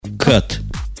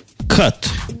Кат.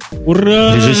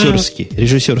 Ура!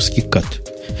 Режиссерский кат.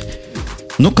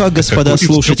 Ну как, господа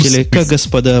слушатели, как,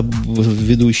 господа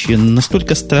ведущие,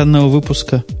 настолько странного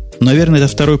выпуска. Наверное, это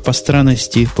второй по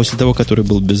странности после того, который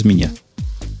был без меня.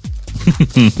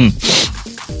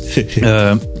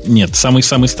 Нет, самый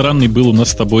странный был у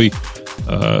нас с тобой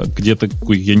где-то,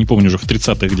 я не помню, уже в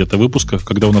 30-х где-то выпусках,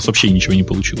 когда у нас вообще ничего не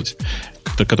получилось.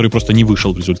 Который просто не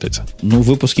вышел в результате. Ну,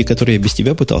 выпуски, которые я без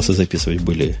тебя пытался записывать,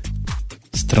 были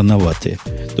странноватые.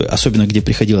 Особенно, где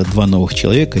приходило 2 новых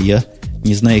человека, я,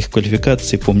 не зная их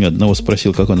квалификации, помню, одного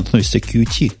спросил, как он относится к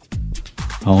QT.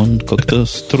 А он как-то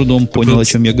с трудом понял, о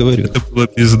чем я говорю. Это была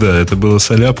пизда, это было с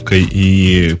Аляпкой,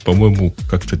 и, по-моему,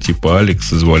 как-то типа Алекс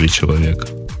звали человека.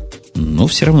 Но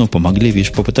все равно помогли,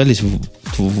 видишь, попытались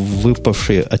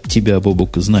выпавшие от тебя,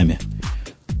 Бобук, знамя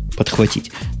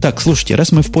подхватить. Так, слушайте,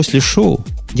 раз мы в после шоу...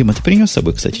 Дима, ты принес с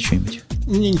собой, кстати, что-нибудь?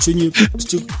 Мне ничего не...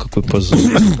 Какой позор.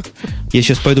 Я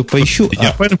сейчас пойду поищу.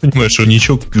 Я правильно понимаю, что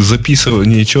ничего записывать,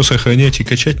 ничего сохранять и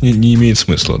качать не имеет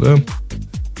смысла, да?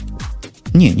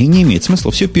 Не имеет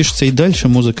смысла. Все пишется и дальше,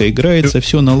 музыка играется,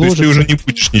 все наложится. То есть ты уже не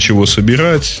будешь ничего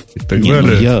собирать и так Ну,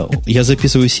 далее. я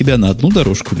записываю себя на одну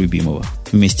дорожку любимого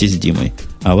вместе с Димой,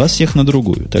 а вас всех на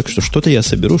другую. Так что что-то я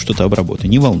соберу, что-то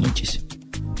обработаю. Не волнуйтесь.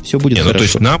 Все будет хорошо. То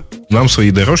есть нам свои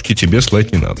дорожки тебе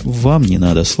слать не надо. Вам не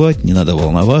надо слать, не надо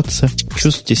волноваться.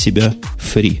 Чувствуйте себя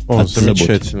фри от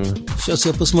замечательно. заботы. Сейчас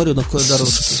я посмотрю, на какой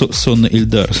дорожке. Сонный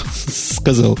Ильдар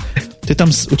сказал. Ты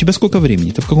там, у тебя сколько времени?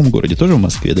 Ты в каком городе? Тоже в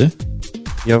Москве, да?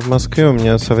 Я в Москве, у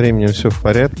меня со временем все в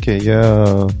порядке.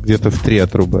 Я где-то в 3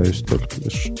 отрубаюсь только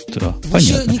лишь. Да,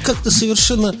 вообще, понятно. они как-то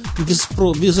совершенно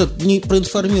не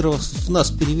проинформировав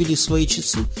нас, перевели свои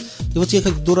часы. И вот я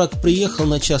как дурак приехал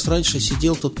на час раньше,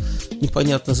 сидел тут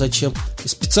непонятно зачем, и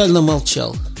специально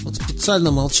молчал. Вот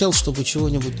специально молчал, чтобы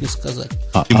чего-нибудь не сказать.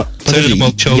 Подожди,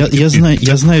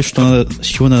 я знаю, с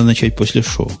чего надо начать после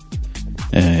шоу.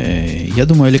 Я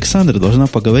думаю, Александра должна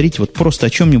поговорить вот просто о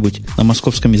чем-нибудь на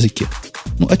московском языке.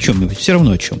 Ну, о чем-нибудь, все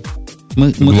равно о чем.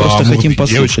 Мы просто хотим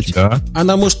послушать. Девочки, да.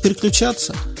 Она может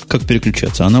переключаться? Как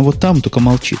переключаться? Она вот там, только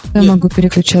молчит. Я могу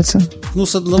переключаться. Ну,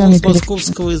 с одного с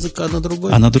московского языка на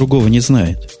другой. Она другого не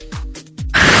знает.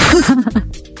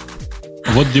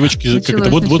 Вот девочки,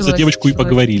 вот за девочку и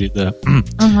поговорили, да.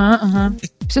 Ага.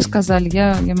 Все сказали,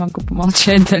 я могу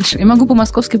помолчать дальше. Я могу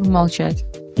по-московски помолчать.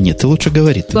 Нет, ты лучше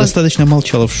говори. Ты достаточно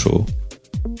молчала в шоу.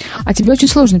 А тебе очень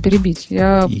сложно перебить.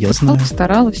 Я знаю.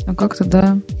 Старалась, но как-то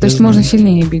да. То есть можно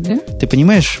сильнее бить, да? Ты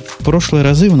понимаешь, в прошлые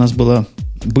разы у нас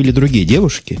были другие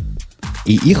девушки,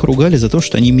 и их ругали за то,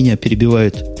 что они меня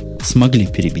перебивают, смогли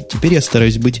перебить. Теперь я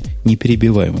стараюсь быть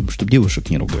неперебиваемым, чтобы девушек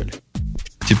не ругали.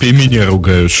 Теперь меня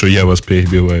ругают, что я вас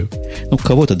перебиваю. Ну,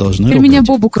 кого-то должны ругать. Теперь меня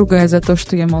Бобук ругает за то,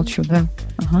 что я молчу, да.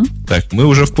 Ага. Так, мы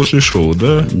уже в после шоу,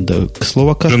 да? Да,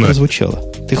 слово «как» прозвучало.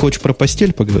 Ты хочешь про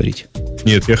постель поговорить?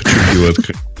 Нет, я хочу пиво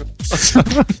открыть.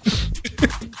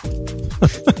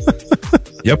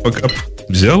 Я пока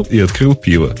взял и открыл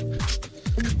пиво.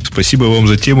 Спасибо вам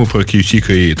за тему про QT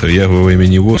Creator. Я во время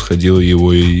него сходил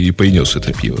его и принес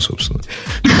это пиво, собственно.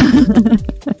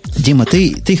 Дима, ты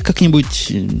их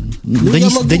как-нибудь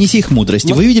донеси их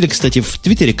мудрости. Вы видели, кстати, в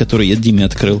Твиттере, который я Диме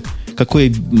открыл, какое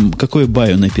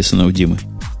байо написано у Димы?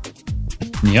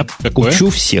 Нет, какое? Учу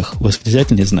всех,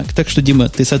 восклицательный знак. Так что, Дима,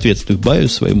 ты соответствуй баю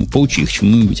своему, поучи их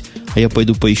чему-нибудь, а я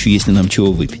пойду поищу, если нам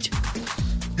чего выпить.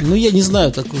 Ну, я не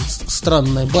знаю, какое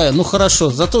странное байо. Ну, хорошо,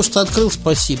 за то, что открыл,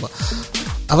 спасибо.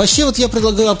 А вообще, вот я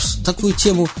предлагаю такую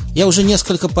тему. Я уже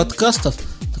несколько подкастов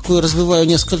такую развиваю,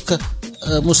 несколько,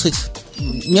 можно сказать,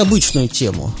 необычную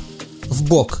тему.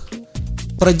 Вбок.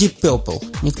 Про Deep Purple.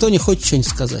 Никто не хочет что-нибудь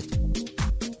сказать?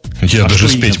 Я даже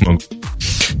спеть могу.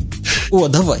 О,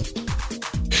 давай.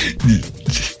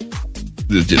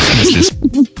 В смысле?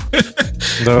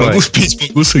 Могу спеть,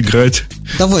 могу сыграть.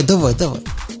 Давай.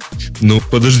 Ну,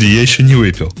 подожди, я еще не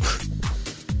выпил.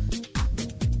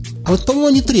 А вот, по-моему,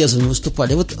 они трезвыми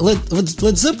выступали. Вот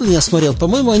Led Zeppelin я смотрел,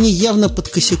 по-моему, они явно под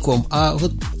косяком. А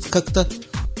вот как-то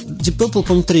Deep Purple,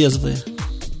 по-моему, трезвые.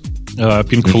 А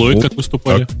Pink Floyd как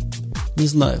выступали? Не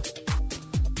знаю.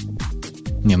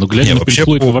 Глядя на Pink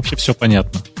Floyd, вообще все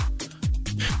понятно.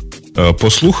 По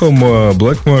слухам,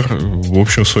 Блэкмор, в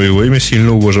общем, в свое время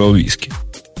сильно уважал виски.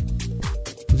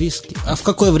 Виски? А в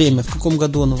какое время? В каком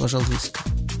году он уважал виски?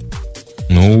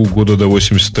 Ну, года до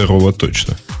 82-го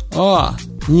точно.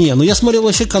 Я смотрел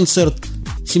вообще концерт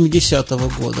 70-го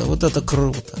года. Вот это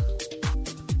круто.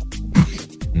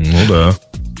 Ну да.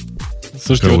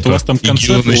 Слушайте, круто. Вот у вас там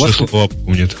концерты.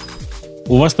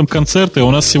 У вас там концерты, а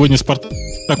у нас сегодня Спартак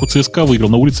у ЦСКА выиграл.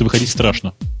 На улице выходить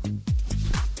страшно.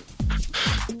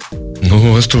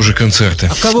 Ну, у вас тоже концерты.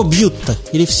 А кого бьют-то?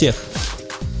 Или всех?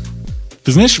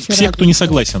 Ты знаешь, все, кто не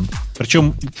согласен.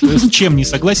 Причем с чем не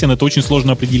согласен, это очень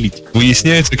сложно определить.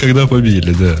 Выясняется, когда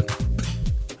побили, да.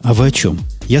 А вы о чем?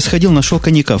 Я сходил, нашел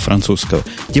коньяка французского.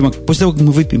 Дима, после того, как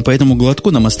мы выпьем по этому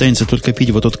глотку, нам останется только пить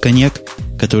вот тот коньяк,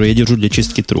 который я держу для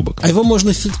чистки трубок. А его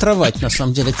можно фильтровать, на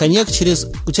самом деле. Коньяк через...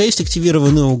 У тебя есть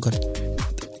активированный уголь?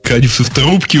 Конечно, в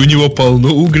трубке у него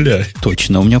полно угля.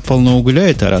 Точно, у меня полно угля,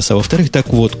 это раз. А во-вторых, так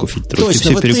водку фильтруют.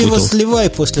 Точно, вот ты его сливай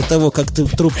после того, как ты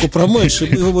трубку промоешь, и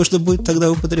его можно будет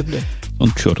тогда употреблять.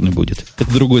 Он черный будет.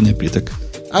 Это другой напиток.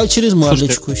 А через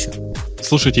масличку еще.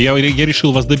 Слушайте, я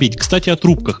решил вас добить. Кстати, о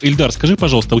трубках. Ильдар, скажи,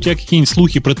 пожалуйста, у тебя какие-нибудь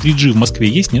слухи про 3G в Москве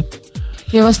есть, нет?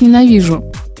 Я вас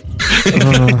ненавижу.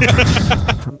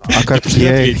 А как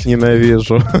я их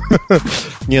ненавижу.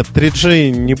 Нет,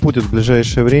 3G не будет в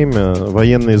ближайшее время.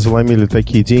 Военные заломили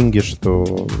такие деньги,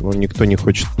 что никто не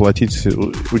хочет платить.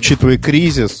 Учитывая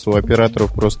кризис, у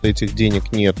операторов просто этих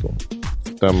денег нету.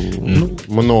 Там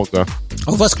много.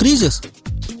 А у вас кризис?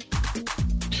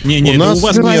 Не, у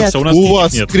вас нет, у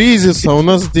вас кризис, а у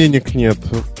нас денег нет.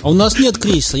 А у нас нет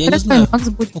кризиса, я не знаю.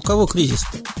 У кого кризис?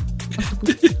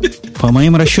 По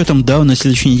моим расчетам, да, на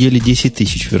следующей неделе 10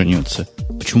 тысяч вернется.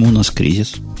 Почему у нас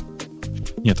кризис?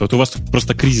 Нет, вот у вас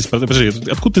просто кризис. Подожди,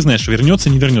 откуда ты знаешь, вернется,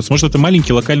 не вернется? Может, это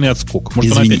маленький локальный отскок?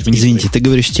 Может, извините, ты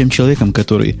говоришь с тем человеком,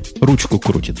 который ручку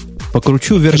крутит.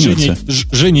 Покручу, вернется.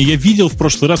 Женя, я видел в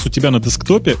прошлый раз у тебя на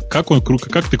десктопе, как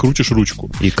ты крутишь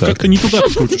ручку. И как? Как-то не туда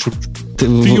ты крутишь ручку. Ты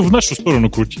ее в нашу сторону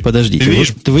крути. Подождите,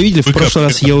 вы видели, в прошлый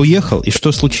раз я уехал, и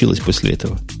что случилось после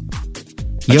этого?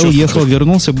 Я уехал,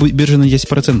 вернулся, биржа на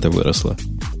 10% выросла.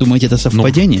 Думаете, это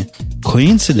совпадение?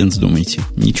 Coincidence, думаете?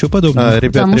 Ничего подобного.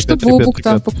 Потому что Бобук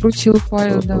там покрутил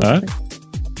файл, да.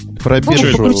 Про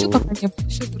биржу.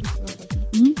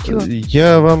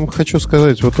 Я вам хочу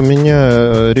сказать, вот у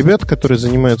меня ребята, которые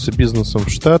занимаются бизнесом в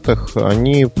Штатах,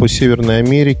 они по Северной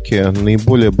Америке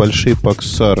наиболее большие по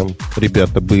аксессуарам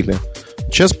ребята были.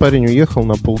 Сейчас парень уехал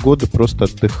на полгода просто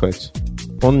отдыхать.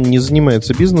 Он не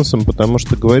занимается бизнесом, потому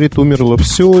что, говорит, умерло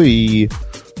все, и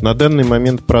на данный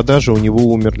момент продажи у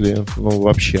него умерли,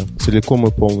 вообще, целиком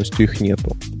и полностью их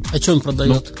нету. А что он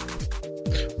продает?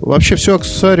 Вообще всю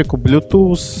аксессуарику,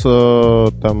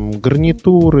 Bluetooth, там,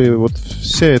 гарнитуры, вот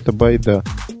вся эта байда.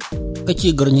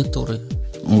 Какие гарнитуры?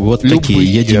 Вот любые. Такие,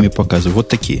 я Диме показываю, вот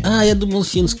такие. А, я думал,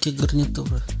 финские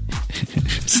гарнитуры.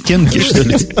 Стенки, что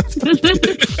ли?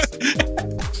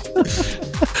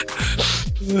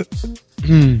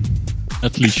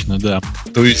 Отлично, да.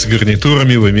 То есть с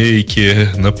гарнитурами в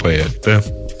Америке на проект, да?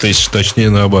 То есть, точнее,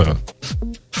 наоборот.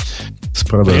 С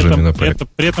продажами на проект.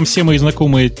 При этом все мои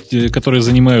знакомые, которые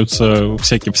занимаются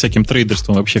всяким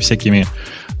трейдерством, вообще всякими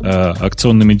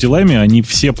акционными делами, они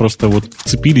все просто вот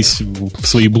вцепились в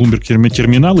свои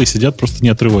Bloomberg-терминалы и сидят просто не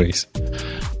отрываясь.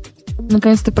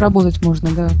 Наконец-то поработать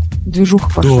можно, да. Движуха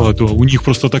пошла. Да, у них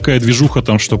просто такая движуха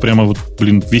там, что прямо вот,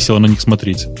 весело на них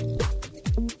смотреть.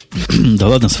 Да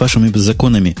ладно, с вашими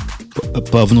законами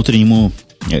по внутреннему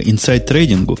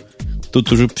инсайд-трейдингу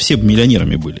тут уже все бы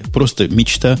миллионерами были. Просто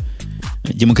мечта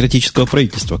демократического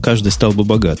правительства. Каждый стал бы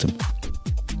богатым.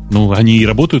 Они и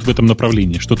работают в этом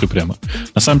направлении. Что ты прямо?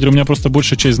 На самом деле, у меня просто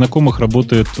большая часть знакомых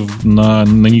работает на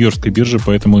Нью-Йоркской бирже,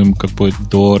 поэтому им как бы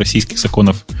до российских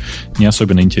законов не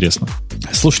особенно интересно.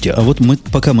 Слушайте, а вот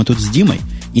пока мы тут с Димой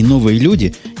и новые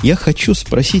люди, я хочу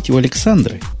спросить у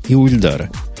Александра и у Ильдара.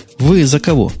 Вы за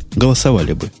кого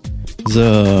голосовали бы?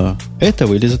 За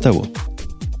этого или за того?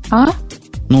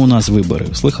 У нас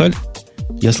выборы. Слыхали?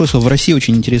 Я слышал, в России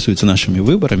очень интересуются нашими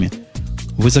выборами.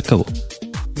 Вы за кого?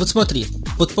 Вот смотри,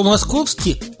 вот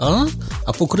по-московски а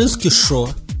по-украински шо?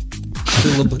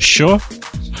 Было бы. Шо?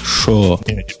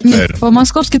 Нет,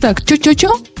 по-московски так.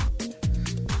 Чё?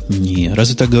 Не,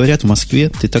 разве так говорят в Москве?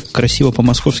 Ты так красиво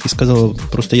по-московски сказала,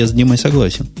 просто я с Димой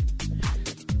согласен.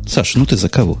 Саша, ты за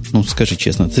кого? Скажи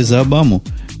честно, ты за Обаму,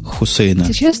 Хусейна?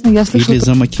 Если честно, я слышала... Или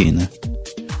за Маккейна?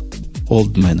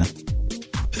 Олдмена?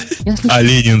 А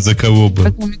Ленин за кого был?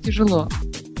 Поэтому мне тяжело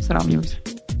сравнивать.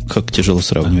 Как тяжело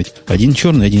сравнивать? Один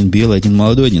черный, один белый, один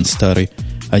молодой, один старый.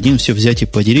 Один все взять и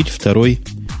поделить, второй...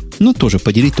 тоже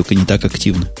поделить, только не так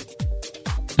активно.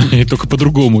 И только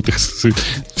по-другому.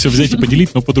 Все взять и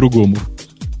поделить, но по-другому.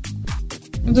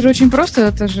 Это же очень просто.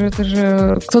 Это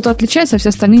же кто-то отличается, а все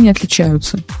остальные не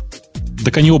отличаются.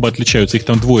 Так они оба отличаются. Их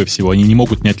там двое всего. Они не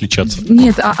могут не отличаться.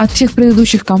 Нет, от всех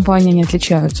предыдущих компаний они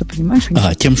отличаются, понимаешь?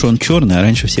 Тем, что он черный, а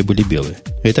раньше все были белые.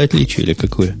 Это отличие или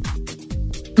какое?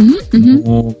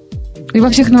 И во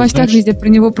всех новостях везде про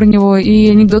него, и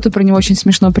анекдоты про него очень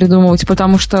смешно придумывать,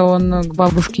 потому что он к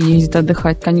бабушке ездит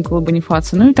отдыхать, каникулы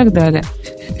Бонифация, и так далее.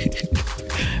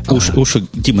 Уши,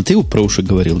 Дима, ты про уши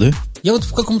говорил, да? Я вот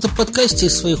в каком-то подкасте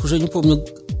из своих, уже не помню,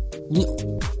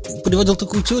 приводил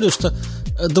такую теорию, что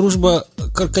дружба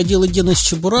крокодила Гены с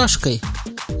Чебурашкой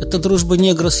 — это дружба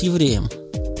негра с евреем.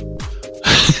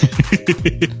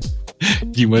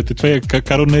 Дима, это твоя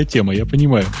коронная тема, я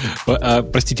понимаю.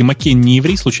 Простите, Маккейн не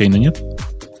еврей случайно, нет?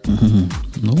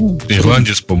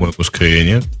 Ирландец, по-моему, скорее,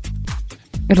 нет?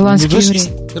 Ирландский еврей.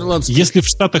 Если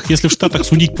в Штатах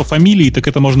судить по фамилии, так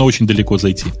это можно очень далеко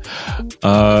зайти.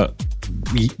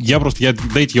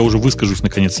 Дайте я уже выскажусь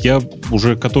наконец. Я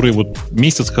уже который вот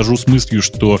месяц хожу с мыслью,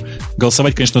 что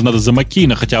голосовать, конечно, надо за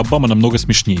Маккейна, хотя Обама намного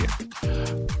смешнее.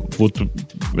 Вот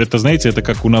это, знаете, это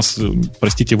как у нас,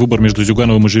 простите, выбор между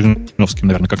Зюгановым и Жириновским,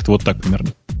 наверное, как-то вот так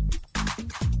примерно.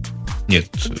 Нет,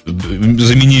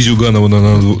 замени Зюганова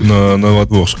на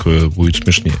Новодворскую, будет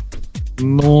смешнее.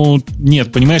 Ну,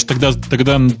 нет, понимаешь, тогда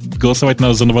голосовать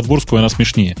надо за Новодворскую, она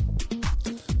смешнее.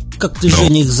 Как ты,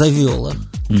 Женя, их завел, а?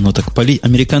 Ну так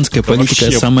американская политика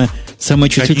вообще, самая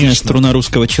чувствительная струна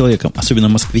русского человека, особенно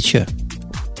москвича.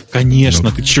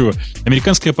 Конечно, ты чего?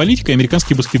 Американская политика и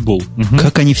американский баскетбол. Угу.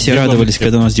 Как они все радовались,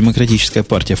 когда у нас демократическая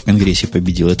партия в Конгрессе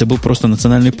победила. Это был просто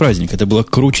национальный праздник. Это было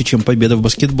круче, чем победа в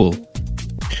баскетбол.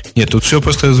 Нет, тут все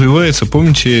просто развивается.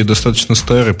 Помните, достаточно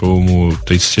старый, по-моему,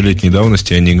 30-летней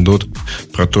давности анекдот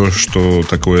про то, что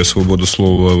такое свобода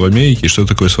слова в Америке и что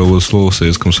такое свобода слова в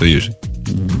Советском Союзе?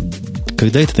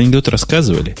 Когда этот анекдот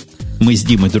рассказывали, мы с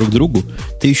Димой друг другу,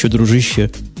 ты еще, дружище,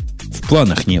 в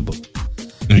планах не был.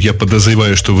 Я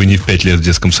подозреваю, что вы не в 5 лет в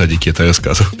детском садике это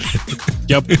рассказывали.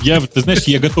 Ты знаешь,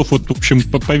 я готов, в общем,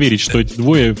 поверить, что эти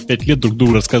двое в 5 лет друг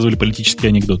другу рассказывали политические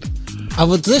анекдоты. А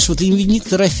вот, знаешь, вот Ник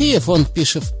Дорофеев, он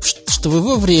пишет, что в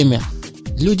его время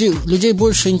людей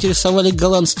больше интересовали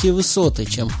голландские высоты,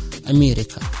 чем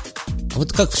Америка. А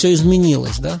вот как все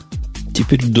изменилось, да?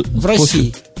 Теперь в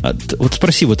России. Вот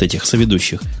спроси вот этих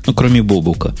соведущих, кроме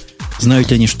Бобука, знают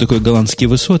ли они, что такое голландские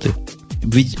высоты?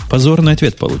 Ведь позорный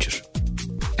ответ получишь.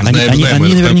 Они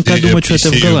наверняка думают, что это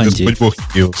в Голландии.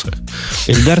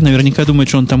 Эльдар наверняка думает,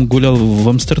 что он там гулял в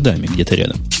Амстердаме, где-то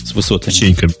рядом с высотами.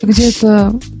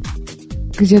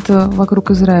 Где-то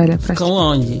вокруг Израиля, простите. В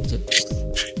Голландии.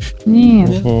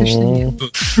 Нет, точно нет.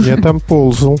 Я там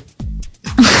ползал.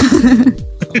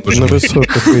 На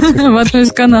высотах этих. В одной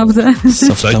из канав, да. С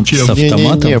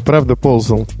автоматом? Не, правда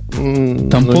ползал.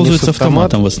 Там ползают с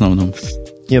автоматом в основном.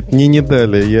 Нет, мне не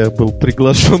дали. Я был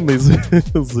приглашенной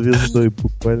звездой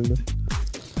буквально.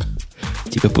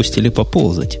 Тебя пустили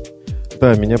поползать.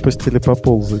 Да, меня пустили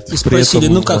поползать. И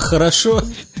спросили, как, хорошо?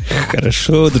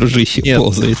 Хорошо, дружище,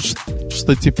 ползает.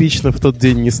 Что типично, в тот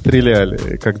день не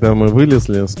стреляли. Когда мы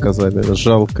вылезли, сказали,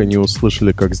 жалко, не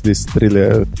услышали, как здесь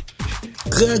стреляют.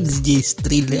 Как здесь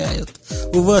стреляют?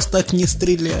 У вас так не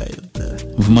стреляют, да.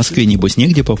 В Москве, небось,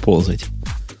 негде поползать?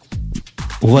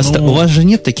 У вас же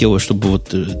нет такого, чтобы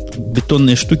вот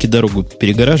бетонные штуки дорогу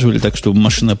перегораживали так, чтобы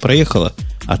машина проехала,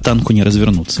 а танку не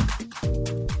развернуться?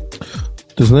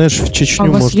 Ты знаешь, в Чечню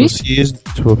можно съездить.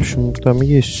 В общем, там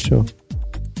есть все.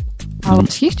 А у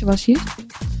вас есть? У вас есть?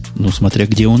 Ну, смотря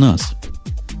где у нас.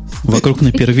 Вокруг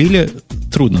Напервиля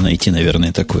трудно найти,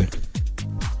 наверное, такое.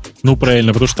 Ну,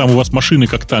 правильно, потому что там у вас машины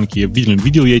как танки.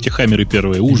 Видел я эти хаммеры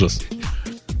первые. Ужас.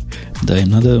 Да, им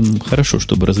надо хорошо,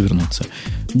 чтобы развернуться.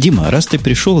 Дима, раз ты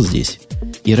пришел здесь,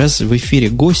 и раз в эфире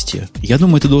гости, я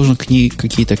думаю, ты должен к ней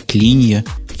какие-то клинья,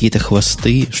 какие-то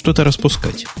хвосты, что-то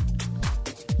распускать.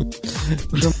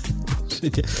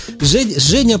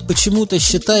 Женя почему-то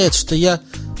считает, что я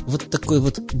вот такой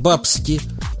вот бабский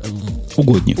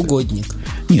угодник.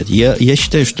 Нет, я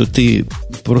считаю, что ты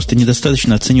просто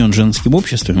недостаточно оценен женским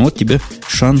обществом. Вот тебе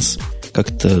шанс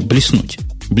как-то блеснуть.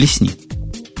 Блесни.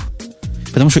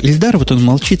 Потому что Ильдар, вот он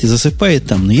молчит и засыпает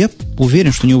там, но я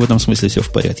уверен, что у него в этом смысле все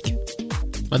в порядке.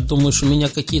 А думаешь, у меня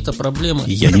какие-то проблемы?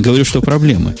 Я не говорю, что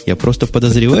проблемы. Я просто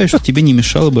подозреваю, что тебе не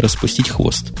мешало бы распустить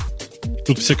хвост.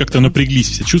 Тут все как-то напряглись,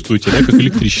 все чувствуете, да, как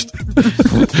электричество.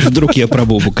 Вдруг я про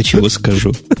Бобука чего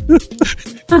скажу.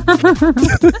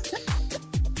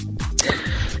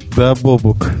 Да,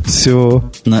 Бобук, все.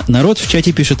 Народ в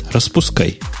чате пишет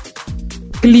 «распускай».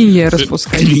 Клинья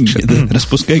распускай. Клинья, да.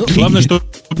 Распускай клинья. Главное, чтобы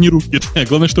не руки.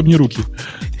 Главное, чтобы не руки.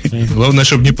 Главное,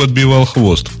 чтобы не подбивал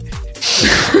хвост.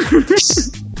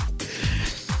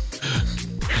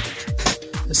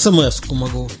 СМС-ку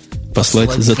могу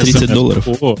послать за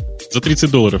 $30. О, за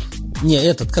 $30.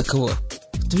 Не, как его?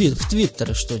 В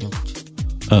Твиттере что-нибудь.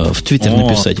 В Твиттер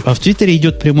написать. А в Твиттере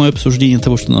идет прямое обсуждение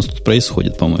того, что у нас тут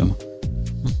происходит, по-моему.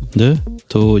 Да?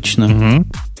 Точно.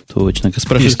 Точно.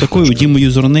 Спрашивают, какой у Димы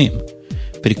юзернейм?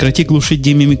 Прекрати глушить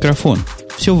Диме микрофон.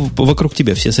 Все вокруг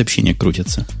тебя, все сообщения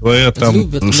крутятся. Говорят,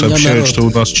 там сообщают, что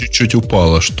у нас чуть-чуть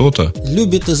упало что-то.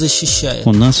 Любит и защищает.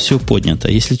 У нас все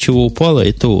поднято. Если чего упало,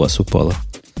 это у вас упало.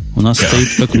 У нас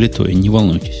стоит как влитой, не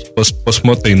волнуйтесь.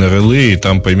 Посмотри на реле, и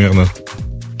там примерно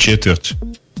четверть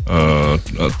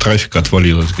трафика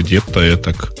отвалилось где-то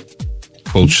так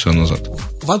полчаса назад.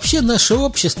 Вообще наше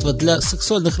общество для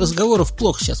сексуальных разговоров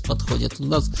плохо сейчас подходит. У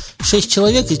нас 6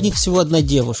 человек, из них всего одна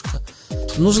девушка.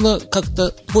 Нужно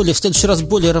как-то в следующий раз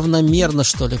более равномерно,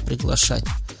 что ли, приглашать.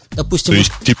 Допустим, то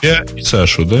есть тебя и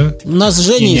Сашу, да? Нас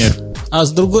Женей,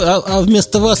 а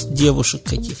вместо вас девушек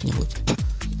каких-нибудь.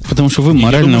 Потому что вы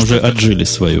морально уже отжили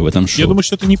свою в этом шоу. Я думаю,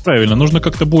 что это неправильно. Нужно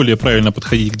как-то более правильно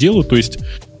подходить к делу. То есть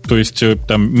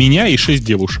там меня и 6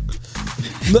 девушек.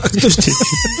 Ну, а кто ж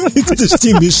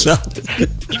тебе мешал?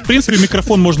 В принципе,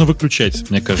 микрофон можно выключать,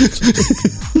 мне кажется.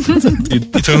 И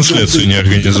трансляцию не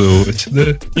организовывать,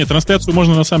 да? Нет, трансляцию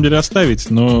можно на самом деле оставить,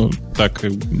 но так,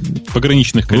 в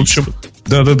пограничных количествах.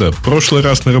 Да. В прошлый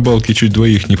раз на рыбалке чуть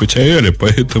двоих не потеряли,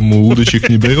 поэтому удочек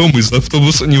не берем, из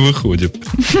автобуса не выходим.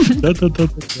 Да.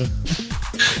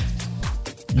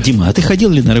 Дима, а ты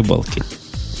ходил ли на рыбалке?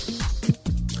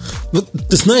 Вот,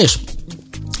 ты знаешь,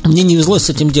 мне не везло с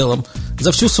этим делом.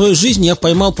 За всю свою жизнь я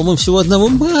поймал, по-моему, всего одного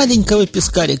маленького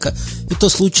пескарика. И то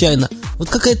случайно. Вот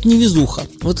какая-то невезуха.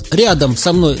 Вот рядом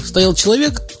со мной стоял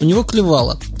человек, у него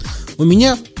клевало. У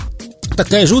меня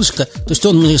такая же удочка. То есть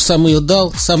он мне сам ее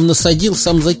дал, сам насадил,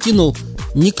 сам закинул.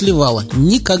 Не клевало.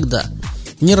 Никогда.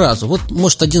 Ни разу. Вот,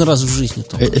 может, один раз в жизни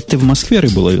только. Ты в Москве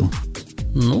рыбу ловил?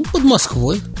 Ну, под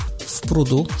Москвой. В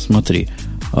пруду. Смотри.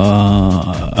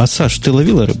 Саш, ты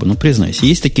ловила рыбу? Ну, признайся.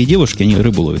 Есть такие девушки, они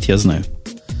рыбу ловят, я знаю.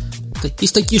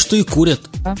 Есть такие, что и курят.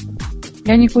 Да.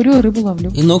 Я не курю, а рыбу ловлю.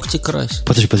 И ногти красят.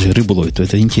 Подожди, рыбу ловят,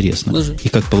 это интересно. Подожди. И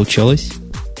как получалось?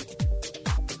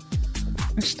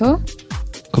 Что?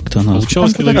 Как-то она...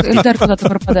 Получалось, Эльдар куда-то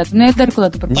пропадает. У меня Эльдар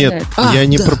куда-то пропадает. Нет, я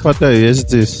не пропадаю, я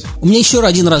здесь. У меня еще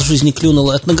один раз в жизни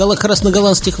клюнуло. Это как раз на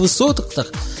голландских высотах,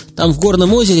 там в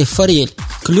горном озере форель.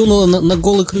 Клюнула на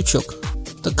голый крючок.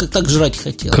 Так жрать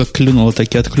хотела. Как клюнула,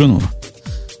 так и отклюнула.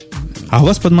 А у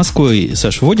вас под Москвой,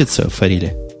 Саш, водится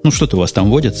форели? Ну, что-то у вас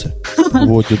там водится?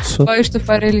 Водится. Боюсь, что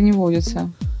форели не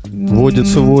водятся.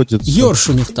 Водится. Ёрш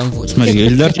у них там водится. Смотри,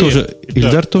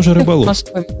 Эльдар тоже рыболов. В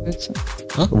Москве водится.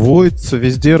 Водится,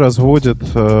 везде разводят,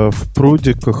 в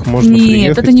прудиках можно Нет,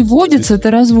 приехать. это не водится,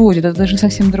 это разводит. Это даже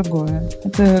совсем другое.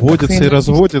 Это водится и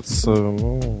разводится.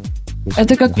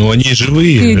 Это как они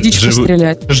живые. дичь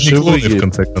пострелять. Живые, в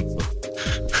конце концов.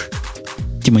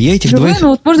 Дима, я этих Живые, двоих... ну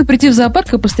вот можно прийти в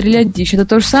зоопарк и пострелять дичь. Это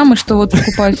то же самое, что вот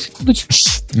покупать удочку.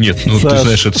 Нет, ты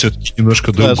знаешь, это все-таки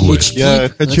немножко Саш, другое.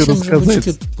 я хочу рассказать.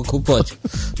 Бычки покупать?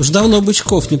 Уж давно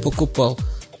бычков не покупал.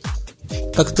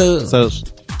 Как-то... Саш.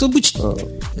 Кто бычки?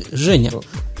 Женя,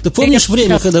 ты помнишь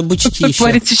время, когда бычки еще...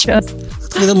 Говорит сейчас.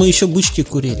 Когда мы еще бычки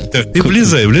курили? Так, ты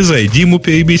влезай. Диму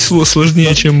перебить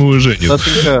сложнее, чем его Женю.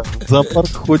 Сашенька, в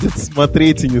зоопарк ходит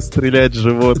смотреть и не стрелять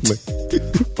животных.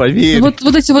 Поверь.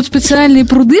 Вот эти вот специальные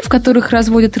пруды, в которых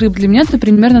разводят рыб, для меня это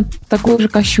примерно такое же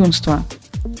кощунство.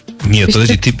 Нет, То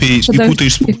подожди, есть ты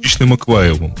путаешь с публичным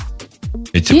аквариумом.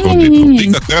 Эти Не-не-не-не.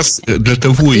 пруды как раз для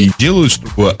того и делают,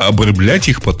 чтобы обрыблять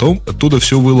их, потом оттуда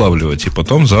все вылавливать, и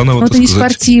потом заново, Но это не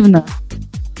спортивно.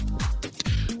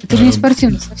 Это же не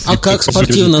спортивно совсем. А как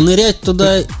спортивно? Нырять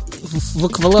туда в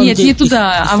акваланге? Нет, не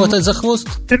туда, и хватать за хвост?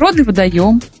 Природный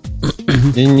водоем.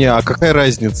 Не, а какая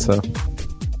разница?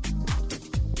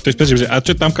 То есть, подожди, а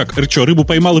что там как? Что, рыбу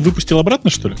поймал и выпустил обратно,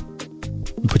 что ли?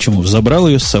 Почему? Забрал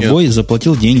ее с собой и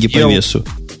заплатил деньги по весу.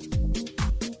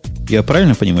 Я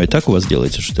правильно понимаю? Так у вас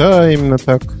делаете, что ли? Да, именно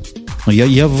так. Но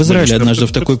я в Израиле однажды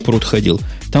в такой пруд ходил.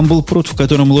 Там был пруд, в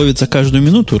котором ловится каждую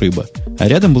минуту рыба, а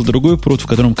рядом был другой пруд, в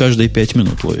котором каждые 5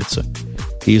 минут ловится.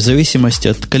 И в зависимости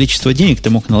от количества денег ты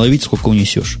мог наловить, сколько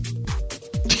унесешь.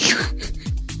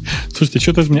 Слушайте,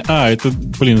 что-то мне... это,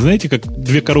 знаете, как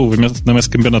 2 коровы на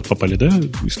мясокомбинат попали, да,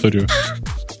 историю?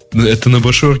 Это на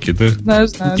Башорке, да? Знаю,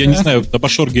 Я не знаю, на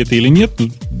Башорге это или нет.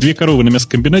 2 коровы на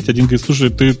мясокомбинате. Один говорит, слушай,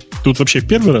 ты тут вообще в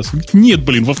первый раз? Нет,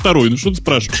 во второй. Ну что ты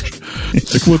спрашиваешь?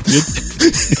 Так вот,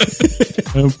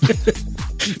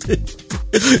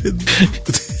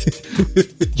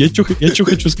 я что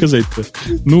хочу сказать-то?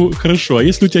 Ну, хорошо, а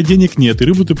если у тебя денег нет, и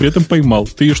рыбу ты при этом поймал,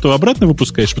 ты ее что, обратно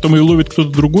выпускаешь? Потом ее ловит кто-то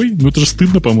другой? Ну, это же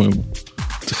стыдно, по-моему.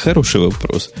 Это хороший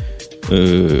вопрос.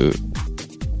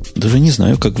 Даже не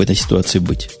знаю, как в этой ситуации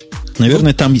быть.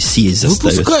 Наверное, там съесть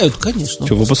заставят. Выпускают, конечно.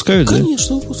 Что, выпускают, да?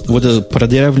 Конечно, выпускают. Вот эту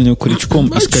продырявленную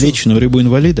крючком искалеченную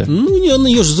рыбу-инвалида? Ну,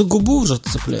 ее же за губу уже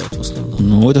цепляют в основном.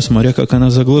 Ну, это смотря, как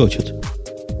она заглотит.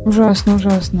 Ужасно.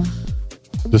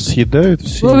 Да съедают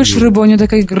все. Ловишь рыбу, у нее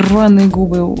такие рваные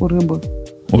губы у рыбы.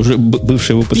 Уже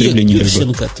бывшее в употреблении рыбы.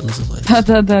 Пирсинг это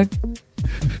называется. Да.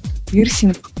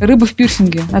 Пирсинг. Рыба в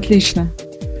пирсинге. Отлично.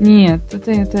 Нет,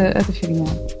 это фигня.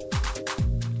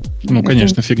 Ну,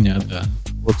 конечно, фигня, да.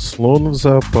 Вот слон в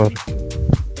зоопарке.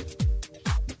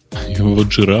 И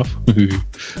вот жираф.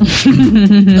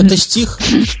 Это стих?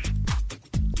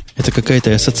 Это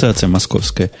какая-то ассоциация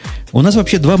московская. У нас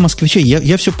вообще два москвича.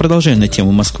 Я все продолжаю на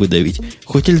тему Москвы давить.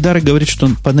 Хоть Эльдар говорит, что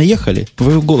понаехали,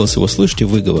 вы голос его слышите,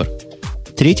 выговор.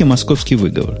 Третий московский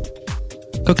выговор.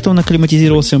 Как-то он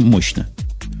акклиматизировался мощно.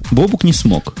 Бобук не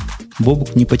смог.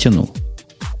 Бобук не потянул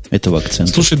этого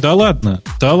акцента. Слушай, да ладно.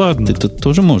 Ты тут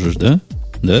тоже можешь, да?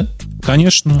 Да?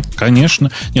 Конечно.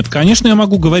 Нет, конечно, я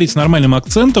могу говорить с нормальным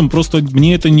акцентом, просто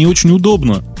мне это не очень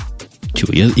удобно.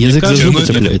 Чего? Язык за зубы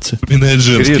цепляется.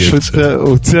 Гриш, у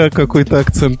тебя какой-то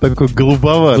акцент такой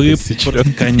голубоватый сейчас.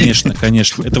 Конечно.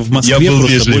 Это в Москве я был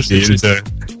просто больше... да.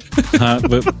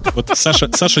 Вот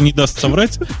Саша не даст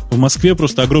соврать. В Москве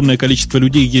просто огромное количество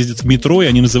людей ездит в метро, и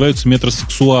они называются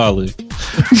метросексуалы.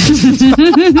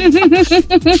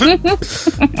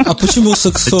 А почему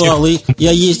сексуалы?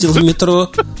 Я ездил в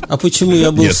метро. А почему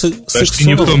я был сексуалом? Ты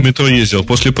не в том метро ездил.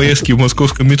 После поездки в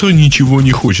московском метро ничего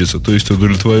не хочется. То есть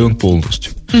удовлетворен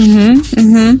полностью.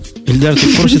 Ильдар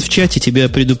тут просит в чате тебя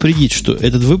предупредить, что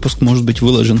этот выпуск может быть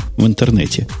выложен в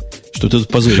интернете. Что ты тут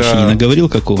позорище не наговорил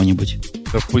какого-нибудь?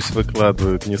 Да пусть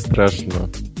выкладывают, не страшно.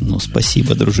 Ну,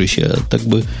 спасибо, дружище. Так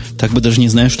бы даже не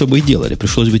знаю, что бы и делали.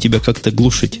 Пришлось бы тебя как-то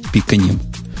глушить пиканьем.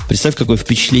 Представь, какое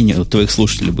впечатление у твоих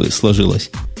слушателей бы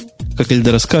сложилось. Как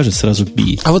Эльдар расскажет, сразу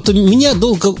бей. А вот у меня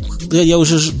я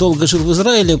уже долго жил в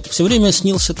Израиле, все время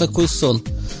снился такой сон,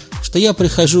 что я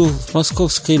прихожу в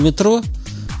московское метро,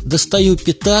 достаю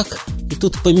пятак, и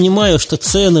тут понимаю, что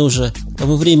цены уже к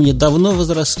тому времени давно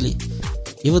возросли.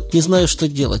 И вот не знаю, что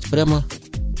делать. Прямо...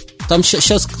 Там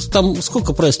сейчас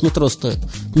сколько проезд метро стоит?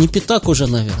 Не пятак уже,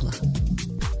 наверное.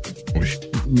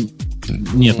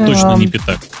 Нет, точно не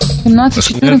пятак.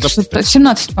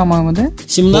 17, по-моему, да?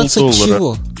 17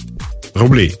 чего?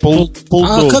 Рублей.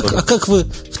 А как вы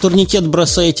в турникет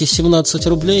бросаете 17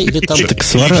 рублей? Или там... Так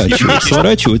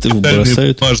сворачивают и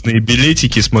бросают. Бумажные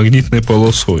билетики с магнитной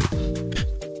полосой.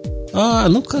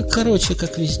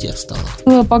 Как везде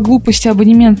стало. По глупости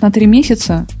абонемент на 3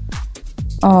 месяца,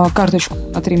 карточку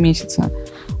на 3 месяца.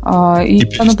 И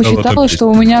она посчитала, что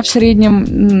у меня в среднем,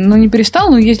 не перестал,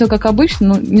 но ездил как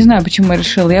обычно. Не знаю, почему я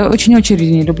решила. Я очень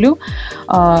очереди не люблю,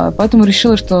 поэтому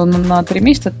решила, что на 3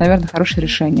 месяца это, наверное, хорошее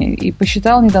решение. И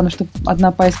посчитала недавно, что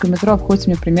одна поездка в метро обходится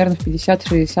мне примерно в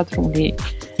 50-60 рублей.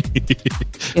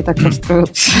 Я так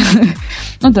расстроилась.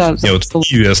 Да. Вот в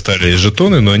Киеве остались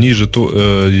жетоны, но они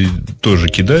тоже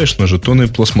кидаешь, но жетоны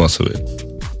пластмассовые.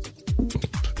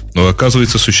 Но,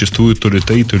 оказывается, существует то ли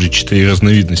 3, то ли 4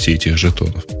 разновидности этих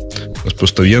жетонов. У нас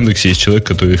просто в Яндексе есть человек,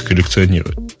 который их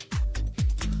коллекционирует.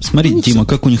 Смотри, Дима,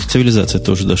 как у них цивилизация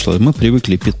тоже дошла. Мы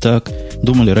привыкли пятак,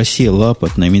 думали, Россия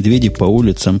лапотная, медведи по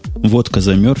улицам, водка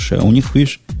замерзшая, а у них,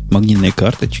 видишь, магнитные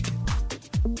карточки.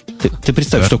 Ты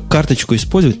представь, что карточку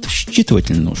использовать,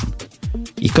 считыватель нужен.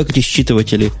 И как эти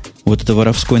считыватели, вот это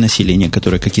воровское население,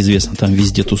 которое, как известно, там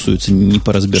везде тусуется, не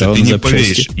поразбирало на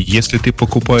запчасти. Если ты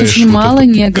покупаешь... Очень мало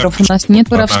негров, у нас нет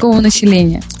воровского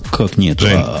населения. Как нет?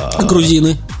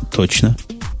 Грузины. Точно.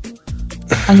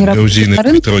 Грузины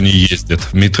в метро не ездят.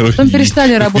 В метро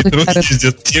перестали работать. В метро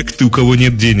ездят те, у кого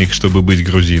нет денег, чтобы быть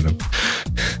грузином.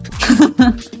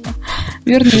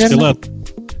 Верно.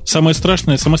 Самое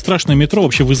страшное метро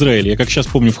вообще в Израиле. Я как сейчас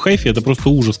помню, в Хайфе это просто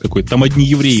ужас какой-то. Там одни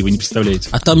евреи, вы не представляете.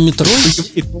 А там метро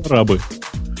есть? Арабы.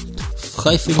 В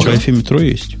Хайфе метро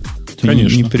есть? Ты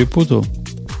Конечно. не перепутал?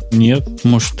 Нет.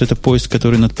 Может, это поезд,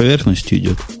 который над поверхностью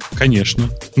идет? Конечно.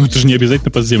 Это же не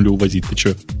обязательно под землю увозить. Ты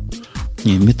что?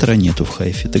 Не, метро нету в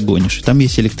Хайфе, ты гонишь. Там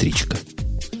есть электричка.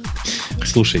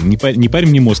 Слушай, не парь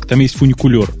мне мозг, там есть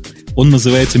фуникулер. Он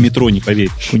называется метро, не поверь.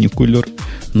 Фуникулер.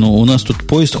 Но у нас тут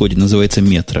поезд ходит, называется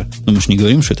метро. Но мы же не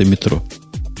говорим, что это метро.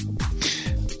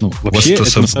 Вообще,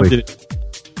 это на самом деле...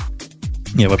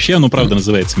 Не, вообще оно правда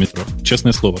называется метро.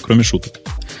 Честное слово, кроме шуток.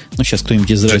 Сейчас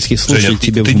кто-нибудь из израильских слушателей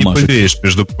тебе ты вмажет. Ты не поверишь,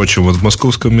 между прочим, вот в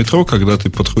московском метро, когда ты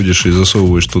подходишь и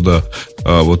засовываешь туда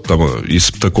вот там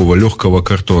из такого легкого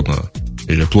картона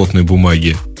или плотной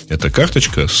бумаги, эта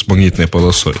карточка с магнитной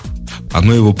полосой,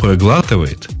 оно его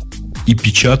проглатывает и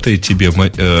печатает тебе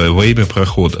во имя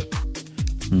прохода.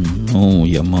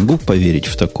 Я могу поверить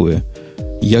в такое.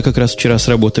 Я как раз вчера с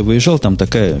работы выезжал, там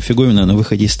такая фиговина на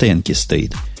выходе из стоянки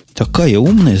стоит. Такая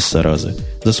умная зараза.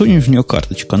 Засунешь в нее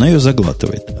карточку, она ее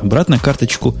заглатывает. Обратно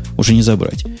карточку уже не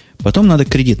забрать. Потом надо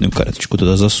кредитную карточку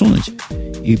туда засунуть.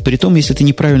 И при том, если ты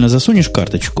неправильно засунешь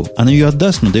карточку, она ее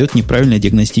отдаст, но дает неправильное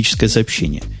диагностическое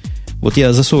сообщение. Вот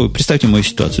я засовываю, представьте мою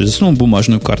ситуацию, засунул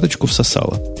бумажную карточку,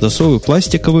 всосала. Засовываю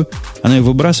пластиковую, она ее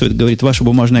выбрасывает, говорит, ваша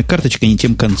бумажная карточка не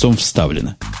тем концом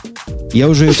вставлена. Я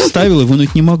уже ее вставил и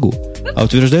вынуть не могу. а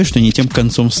утверждаю, что не тем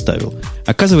концом вставил.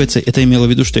 Оказывается, это имело в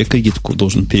виду, что я кредитку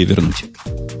должен перевернуть.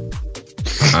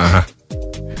 Ага.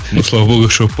 Ну, слава богу,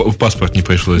 что паспорт не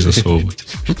пришлось засовывать.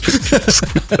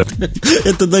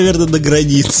 Это, наверное, на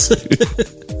границе.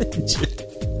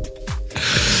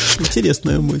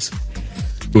 Интересная мысль.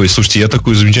 Ой, слушайте, я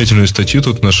такую замечательную статью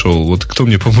тут нашел. Вот кто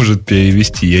мне поможет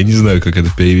перевести? Я не знаю, как это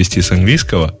перевести с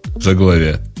английского.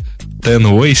 Заглавие. 10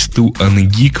 ways to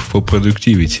ungeek for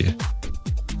productivity.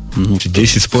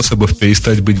 10 способов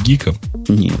перестать быть гиком.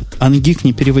 Нет, ангик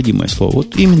непереводимое слово.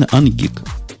 Вот именно ангик.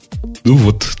 Ну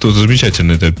вот, тут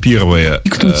замечательно. Это первое.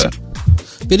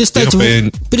 Перестать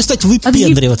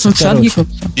выпендриваться.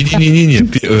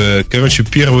 Не-не-не. Короче,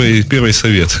 первый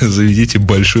совет. Заведите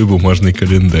большой бумажный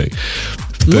календарь.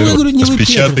 Второй,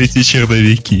 распечатайте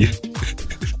черновики.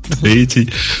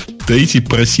 Третий,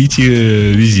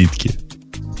 просите визитки.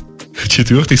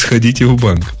 Четвертый, сходите в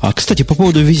банк. А, кстати, по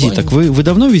поводу визиток. Вы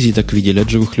давно визиток видели от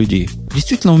живых людей?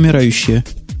 Действительно умирающее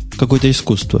какое-то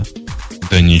искусство.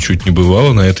 Да ничуть не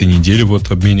бывало. На этой неделе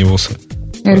вот обменивался.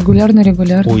 Регулярно.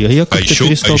 Ой, а я как-то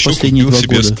перестал последние 2 года.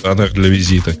 Купил себе сканер для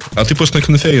визиток. А ты просто на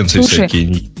конференции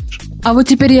всякие. А вот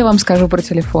теперь я вам скажу про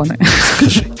телефоны.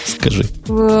 Скажи.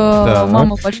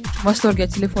 Мама в большом восторге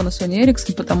от телефона Sony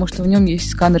Ericsson, потому что в нем есть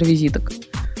сканер визиток.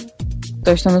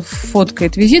 То есть он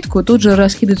фоткает визитку и тут же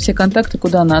раскидывает все контакты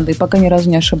куда надо, и пока ни разу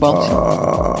не ошибался.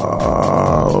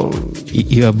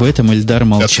 И об этом Эльдар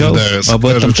молчал, об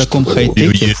этом таком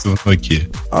хай-теке.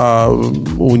 А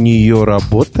у нее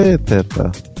работает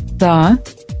это? Да.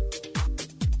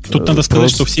 Тут надо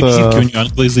сказать, что все визитки у нее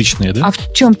англоязычные, да? А в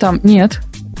чем там? Нет.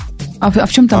 А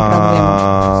в чем там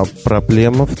проблема?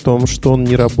 Проблема в том, что он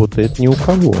не работает ни у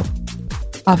кого.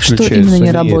 А что именно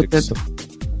не работает?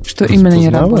 Что именно не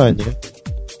работает?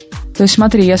 То есть,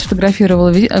 смотри, я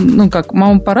сфотографировала,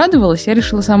 мама порадовалась, я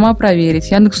решила сама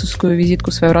проверить. Яндексовскую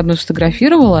визитку свою родную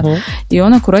сфотографировала, и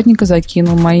он аккуратненько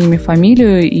закинул мое имя,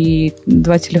 фамилию и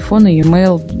 2 телефона, и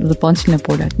e-mail в дополнительное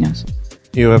поле отнес.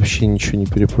 И вообще ничего не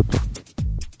перепутал.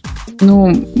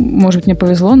 Может быть, мне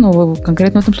повезло, но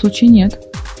конкретно в этом случае нет.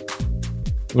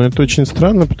 Это очень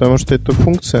странно, потому что эта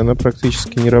функция, она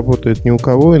практически не работает ни у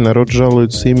кого, и народ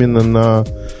жалуется именно на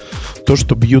то,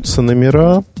 что бьются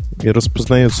номера и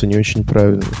распознается не очень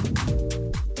правильно.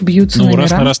 Бьются номера?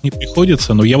 Раз на раз не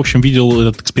приходится, но я, в общем, видел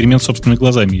этот эксперимент собственными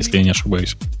глазами, если я не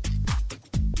ошибаюсь.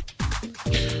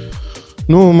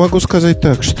 Могу сказать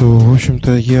так, что, в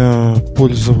общем-то, я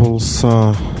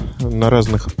пользовался на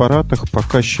разных аппаратах,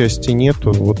 пока счастья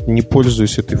нету, не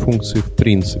пользуюсь этой функцией в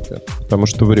принципе, потому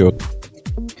что врет.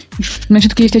 У меня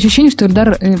все-таки есть ощущение, что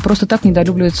Эльдар просто так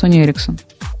недолюбливает Sony Ericsson.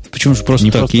 Почему же просто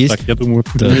не так просто есть? Так, я думаю.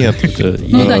 Да. Нет,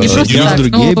 не просто есть так.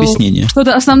 другие объяснения.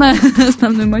 Что-то основной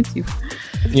мотив.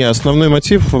 Основной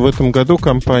мотив в этом году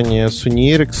компания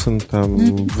Sony Ericsson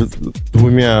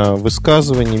 2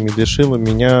 высказываниями лишила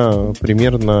меня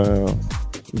примерно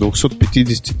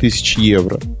 250 тысяч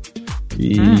евро.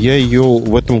 И я ее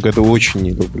в этом году очень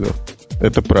не люблю.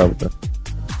 Это правда.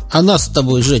 А нас с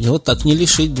тобой, Женя, вот так не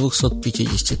лишить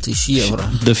 250 тысяч евро.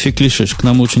 Да фиг лишишь, к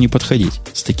нам лучше не подходить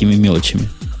с такими мелочами.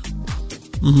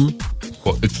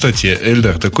 Кстати,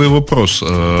 Эльдар, такой вопрос.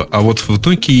 А вот в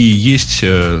Nokia есть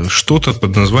что-то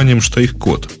под названием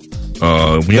штрих-код. У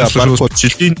меня сложилось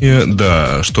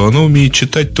впечатление, что оно умеет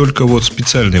читать только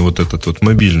специальный этот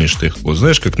мобильный штрих-код.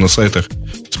 Знаешь, как на сайтах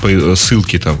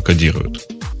ссылки там кодируют?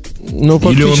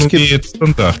 Или он умеет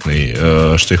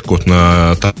стандартный штрих-код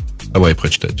на давай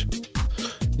прочитать?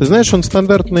 Ты знаешь, он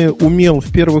стандартный умел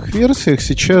в первых версиях.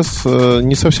 Сейчас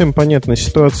не совсем понятна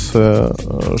ситуация,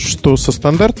 что со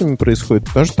стандартными происходит.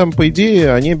 Потому что там, по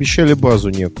идее, они обещали базу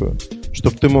некую,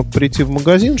 чтобы ты мог прийти в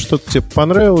магазин, что-то тебе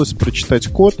понравилось, прочитать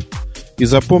код и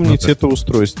запомнить это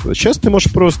устройство. Сейчас ты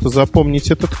можешь просто запомнить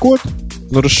этот код,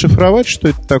 но расшифровать, что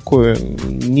это такое,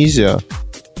 нельзя.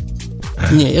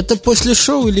 Не, это после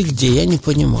шоу или где? Я не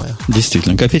понимаю.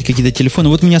 Действительно, опять какие-то телефоны.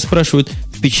 Вот меня спрашивают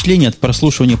впечатление от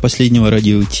прослушивания последнего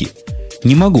радио Ти.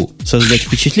 Не могу создать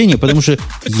впечатление, потому что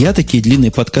я такие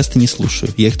длинные подкасты не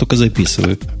слушаю. Я их только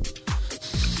записываю.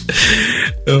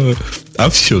 А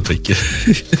все-таки.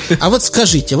 А вот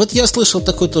скажите, я слышал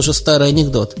такой тоже старый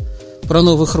анекдот про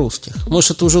новых русских.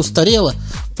 Может, это уже устарело?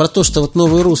 Про то, что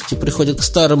новые русские приходят к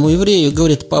старому еврею и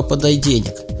говорят: папа, дай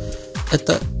денег.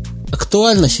 Это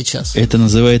актуально сейчас? Это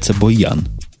называется буян.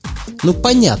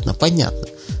 Понятно.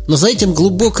 Но за этим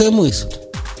глубокая мысль.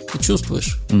 Ты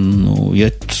чувствуешь?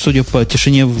 Я, судя по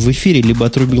тишине в эфире, либо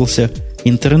отрубился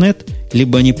интернет,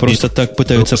 либо они просто так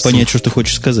пытаются понять, что ты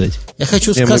хочешь сказать. Я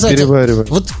хочу сказать,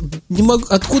 не могу,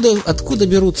 откуда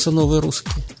берутся новые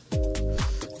русские?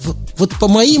 Вот по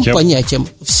моим понятиям,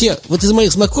 все, вот из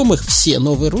моих знакомых все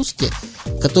новые русские,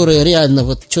 которые реально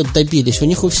вот что-то добились, у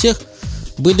них у всех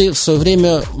были в свое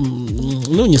время,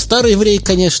 ну, не старые евреи,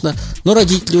 конечно, но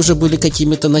родители уже были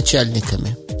какими-то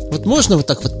начальниками. Вот можно вот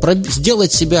так вот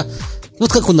сделать себя,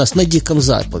 вот как у нас на Диком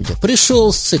Западе.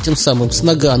 Пришел с этим самым, с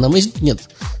Наганом,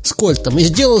 с Кольтом, и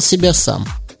сделал себя сам.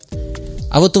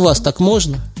 А вот у вас так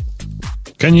можно?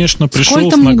 Конечно,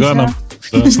 пришел с Наганом.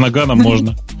 Да, с Наганом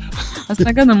можно. А с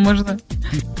Наганом можно.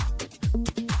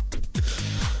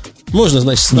 Можно,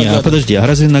 значит, с Наганом. Не, подожди, а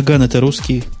разве Наган это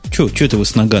русский? Че это вы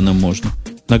с Наганом можно?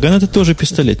 Наган это тоже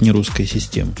пистолет, не русская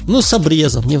система. Ну, с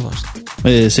обрезом, неважно.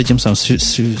 С этим самым,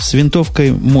 с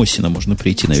винтовкой Мосина можно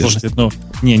прийти, наверное. Слушайте, ну,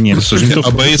 не. Слушайте,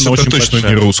 АБС это точно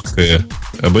не русское.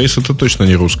 АБС это точно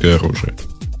не русское оружие.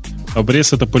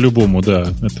 Обрез это по-любому,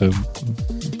 да. Это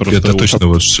просто... Это точно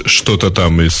вот что-то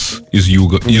там из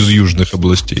южных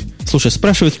областей. Слушай,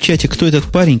 спрашивают в чате, кто этот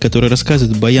парень, который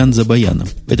рассказывает баян за баяном.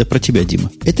 Это про тебя, Дима.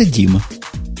 Это Дима.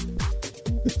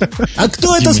 А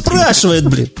кто это спрашивает,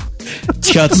 блин?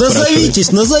 Чат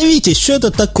спрашивает. Назовитесь, что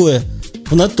это такое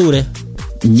в натуре?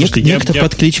 Некто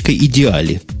под кличкой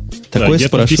Идеали. Такое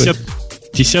спрашивает.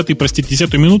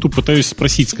 10-ю минуту пытаюсь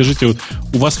спросить, скажите, вот,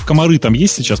 у вас комары там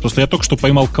есть сейчас? Просто я только что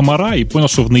поймал комара и понял,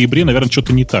 что в ноябре, наверное,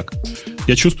 что-то не так.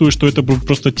 Я чувствую, что это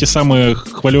просто те самые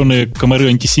хваленые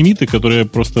комары-антисемиты, которые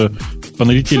просто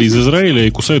поналетели из Израиля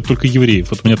и кусают только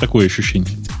евреев. Вот у меня такое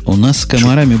ощущение. У нас с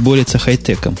комарами борется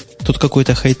хай-теком. Тут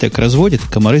какой-то хай-тек разводит,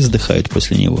 и комары сдыхают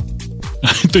после него.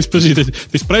 То есть, подожди, то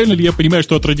есть правильно ли я понимаю,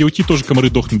 что от радио-Ти тоже комары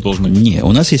дохнуть должны? Не,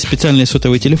 у нас есть специальные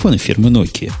сотовые телефоны фирмы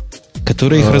Nokia,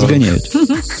 которые их разгоняют.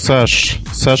 Саша,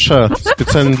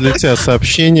 специально для тебя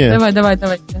сообщение. Давай.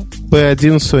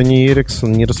 P1 Sony Ericsson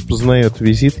не распознает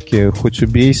визитки, хоть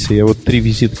убейся. Я вот 3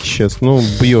 визитки сейчас,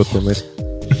 бьет он их.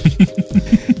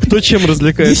 Кто чем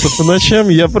развлекается по ночам,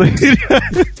 я проверяю.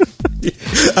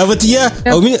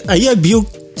 Я бью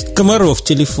комаров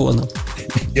телефоном.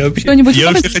 Кто-нибудь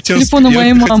ходит с телефона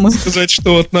моей мамы? Я хотел сказать,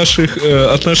 что от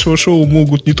нашего шоу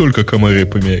могут не только комары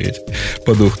помереть,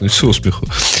 подохнуть со смеху.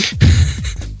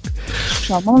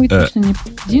 А мама ведь точно не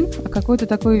один, а какой-то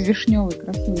такой вишневый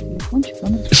красивый телефончик.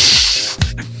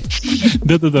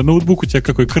 Да-да-да, ноутбук у тебя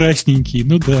какой красненький,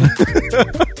 ну да.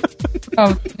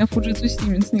 Правда, у меня Fujitsu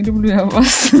Siemens, не люблю я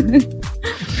вас.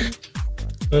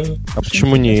 А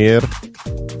почему не R?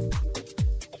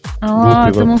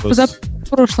 Это мы в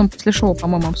прошлом после шоу,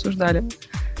 по-моему, обсуждали.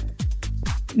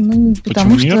 Ну,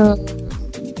 потому что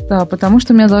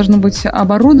у меня должно быть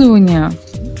оборудование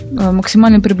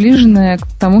максимально приближенное к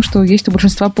тому, что есть у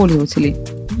большинства пользователей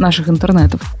наших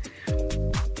интернетов.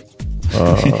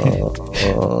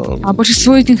 А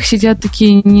большинство из них сидят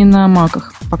такие не на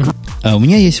маках пока. А у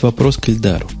меня есть вопрос к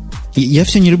Ильдару. Я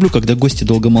все не люблю, когда гости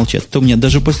долго молчат. То у меня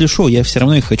даже после шоу я все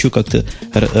равно их хочу как-то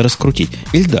раскрутить.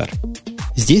 Ильдар,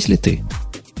 здесь ли ты?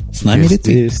 С нами ли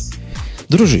ты?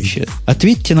 Дружище,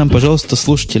 ответьте нам, пожалуйста,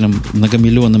 слушателям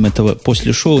многомиллионным этого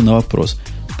после шоу на вопрос.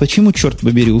 Почему, черт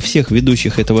побери, у всех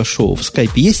ведущих этого шоу в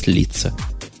скайпе есть лица,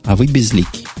 а вы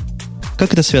безликий?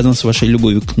 Как это связано с вашей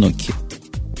любовью к Nokia?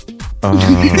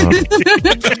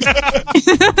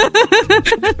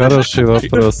 Хороший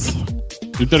вопрос.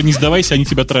 Ильдар, не сдавайся, они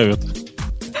тебя травят.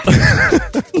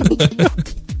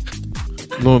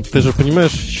 Ты же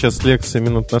понимаешь, сейчас лекция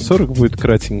минут на 40 будет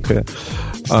кратенькая.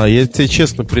 Я тебе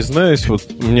честно признаюсь, вот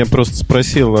меня просто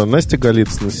спросила Настя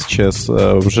Голицына сейчас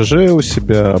в ЖЖ у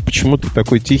себя, почему ты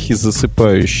такой тихий,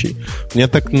 засыпающий. У меня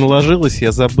так наложилось,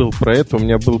 я забыл про это. У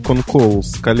меня был конкол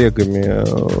с коллегами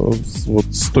вот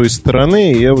с той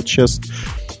стороны, и я вот сейчас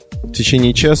в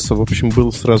течение часа, в общем,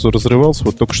 сразу разрывался.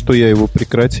 Вот только что я его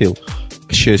прекратил,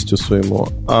 к счастью своему.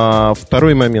 А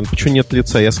второй момент, почему нет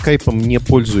лица? Я скайпом не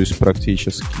пользуюсь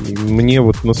практически. Мне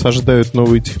вот насаждают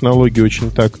новые технологии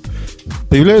очень так.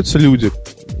 Появляются люди.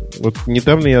 Вот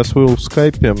недавно я освоил в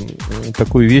скайпе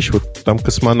такую вещь, вот там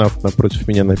космонавт напротив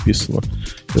меня написано.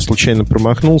 Я случайно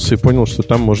промахнулся и понял, что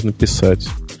там можно писать.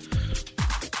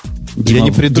 Дима, я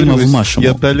не придумываюсь.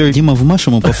 Дима в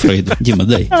Машему по Фрейду. Дима,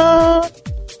 дай.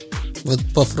 Вот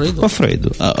по Фрейду? По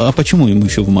Фрейду. А почему ему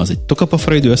еще вмазать? Только по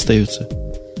Фрейду и остается.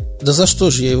 Да за что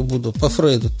же я его буду? По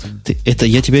Фрейду-то. Это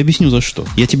я тебе объясню за что.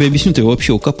 Я тебе объясню, ты его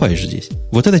вообще укопаешь здесь.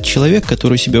 Вот этот человек,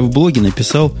 который у себя в блоге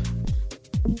написал...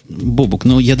 Бобук,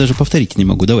 я даже повторить не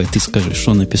могу. Давай, ты скажи,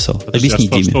 что он написал. Подожди, объясни,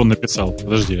 Диме. Что он написал?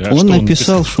 Подожди. Он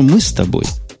написал, что мы с тобой...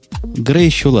 Грей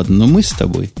еще ладно, но мы с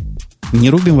тобой не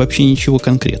рубим вообще ничего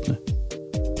конкретно.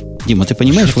 Дима, ты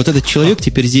понимаешь, вот этот человек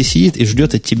теперь здесь сидит и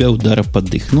ждет от тебя удара под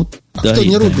дых. Кто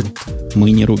не рубит?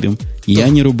 Мы не рубим. Я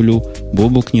не рублю,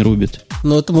 Бобук не рубит.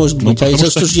 Ну, это может быть.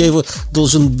 Что же я его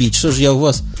должен бить? Что же я у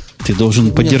вас... Ты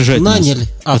должен поддержать наняли.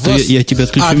 нас. Я тебе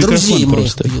отключу микрофон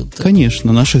просто. Бьют, да?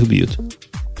 Конечно, наших бьют.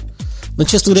 Но,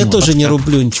 честно говоря, я тоже не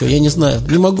рублю ничего. Я не знаю.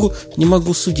 Не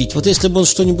могу судить. Вот если бы он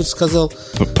что-нибудь сказал...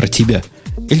 Про тебя.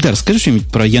 Эльдар, скажи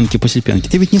что-нибудь про Янки после пьянки.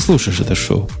 Ты ведь не слушаешь это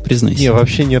шоу, признайся. Не,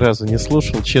 вообще ни разу не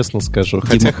слушал, честно скажу.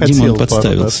 Хотя хотел. Дима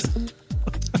подставился.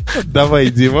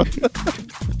 Давай, Дима.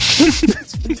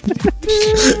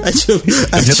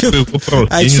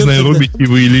 Я не знаю, рубите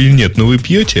вы или нет, но вы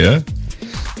пьете, а?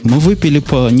 Мы выпили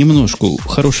по немножку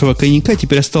хорошего коньяка,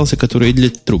 теперь остался, который для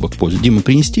трубок пользуется. Дима,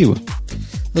 принести его?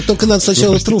 Но только надо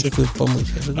сначала трубку помыть.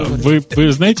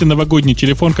 Вы знаете новогодний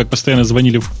телефон, как постоянно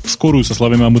звонили в скорую со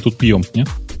словами «а мы тут пьем», нет?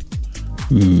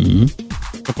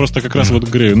 Это просто как раз вот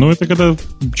говорю, ну это когда,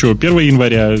 1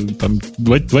 января, там,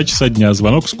 2 часа дня,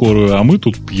 звонок в скорую, а мы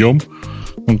тут пьем.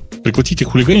 Прекратите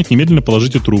хулиганить, немедленно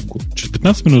положите трубку. Через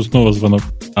 15 минут снова звонок,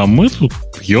 а мы тут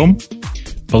пьем.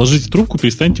 Положите трубку,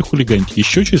 перестаньте хулиганить.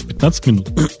 Еще через 15 минут.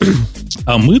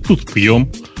 А мы тут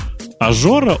пьем. А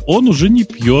Жора, он уже не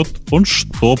пьет. Он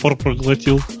штопор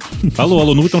проглотил.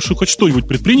 Алло, ну вы там хоть что-нибудь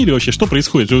предприняли вообще? Что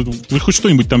происходит? Вы хоть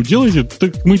что-нибудь там делаете?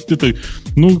 Так мы это,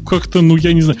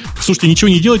 я не знаю. Слушайте, ничего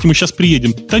не делайте, мы сейчас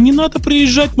приедем. Да не надо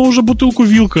приезжать, мы уже бутылку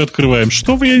вилкой открываем.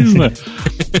 Что вы, я не знаю.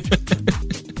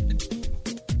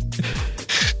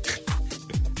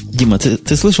 Дима,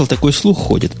 ты слышал, такой слух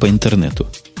ходит по интернету?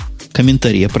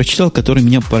 Комментарий я прочитал, который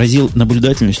меня поразил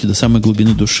наблюдательностью до самой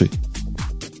глубины души.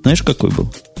 Знаешь, какой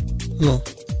был?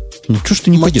 Ну, что ж ты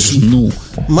не поддержишь?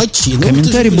 Мочи.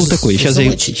 Комментарий был такой, сейчас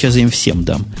я им всем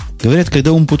дам. Говорят,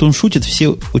 когда Умпутун шутит,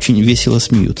 все очень весело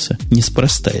смеются.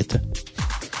 Неспроста это.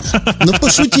 Ну,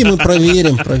 пошутим и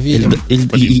проверим.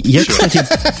 Я, кстати...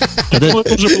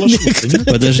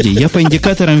 Подожди, я по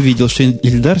индикаторам видел, что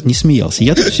Ильдар не смеялся.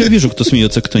 Я тут все вижу, кто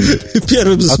смеется, кто нет.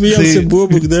 Первым засмеялся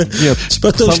Бобук, да? Нет.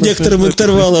 Потом с некоторым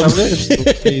интервалом.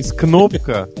 Есть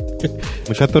кнопка,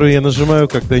 на которую я нажимаю,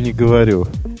 когда не говорю.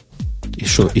 И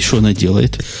что она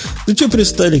делает? Ну, что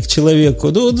пристали к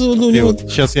человеку?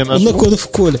 Сейчас я нажму. Он в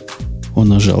коле. Он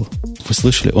нажал. Вы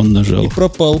слышали? Он нажал. И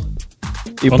пропал.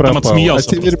 И он пропал. Там отсмеялся.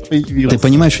 А теперь появился. Ты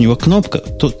понимаешь, у него кнопка,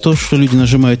 то, что люди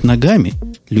нажимают ногами,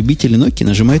 любители Nokia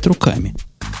нажимают руками.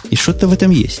 И что-то в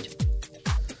этом есть.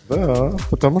 Да,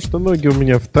 потому что ноги у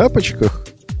меня в тапочках,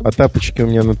 а тапочки у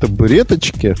меня на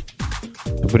табуреточке.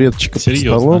 Табуреточка под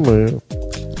столом, и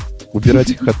убирать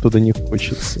их оттуда не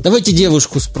хочется. Давайте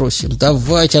девушку спросим.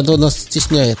 Давайте, она нас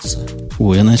стесняется.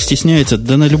 Ой, она стесняется,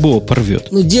 да на любого порвет.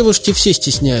 Ну, девушки все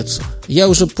стесняются. Я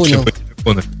уже понял.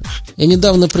 Я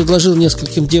недавно предложил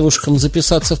нескольким девушкам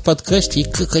записаться в подкасте, и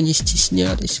как они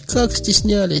стеснялись. Как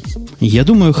стеснялись. Я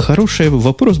думаю, хороший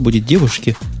вопрос будет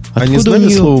девушке. Они знали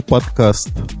слово подкаст?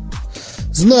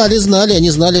 Знали,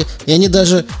 они знали. И они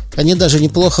даже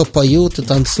неплохо поют и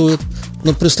танцуют.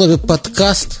 Но при слове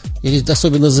подкаст, или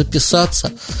особенно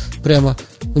записаться, прямо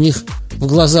у них в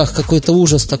глазах какой-то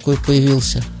ужас такой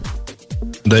появился.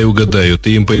 Дай угадаю,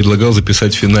 ты им предлагал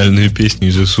записать финальную песню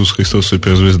из «Иисус Христос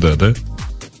суперзвезда», да?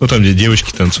 Ну, там, где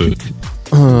девочки танцуют.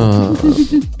 В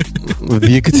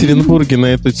Екатеринбурге на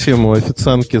эту тему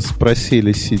официантки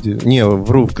спросили,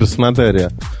 в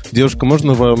Краснодаре. Девушка,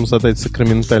 можно вам задать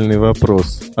сакраментальный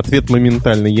вопрос? Ответ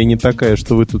моментальный. Я не такая,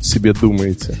 что вы тут себе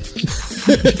думаете.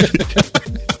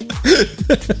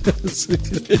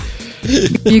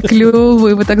 И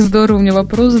клевые, вы так здорово мне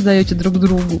вопрос задаете друг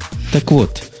другу. Так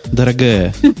вот,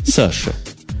 дорогая Саша,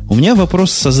 у меня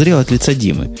вопрос созрел от лица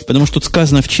Димы. Потому что тут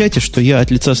сказано в чате, что я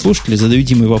от лица слушателей задаю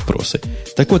Диме вопросы.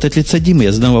 Так вот, от лица Димы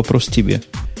я задам вопрос тебе.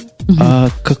 А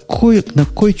на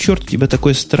кой черт у тебя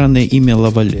такое странное имя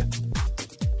Лавале?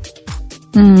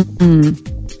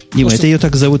 Дима, это ее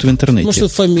так зовут в интернете. Может,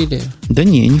 это фамилия? Да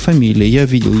не фамилия. Я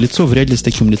видел лицо, вряд ли с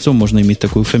таким лицом можно иметь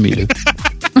такую фамилию.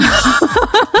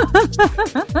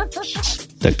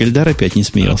 Так, Эльдар опять не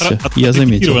смеялся. Я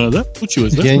заметил. Да?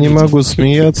 Получилось, да? Я не могу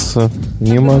смеяться.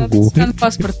 Не могу. Скан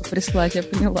паспорта прислать, я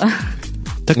поняла.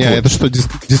 Это что,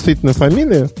 действительно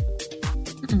фамилия?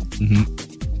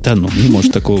 Да ну, не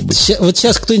может такого быть. Вот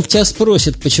сейчас кто-нибудь тебя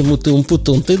спросит, почему ты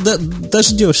Умпутун. Ты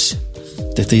дождешься.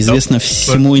 Это известно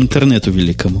всему интернету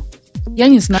великому. Я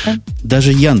не знаю.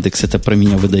 Даже Яндекс это про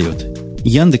меня выдает.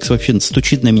 Яндекс вообще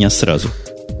стучит на меня сразу.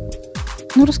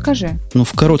 Ну, расскажи. Ну,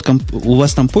 в коротком... У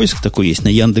вас там поиск такой есть на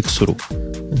Яндекс.ру.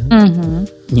 Угу.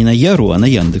 Не на Яру, а на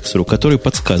Яндекс.ру, который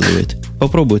подсказывает.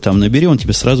 Попробуй там, набери, он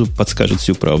тебе сразу подскажет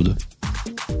всю правду.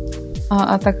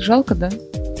 А так жалко, да?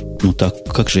 Ну так,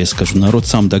 как же я скажу? Народ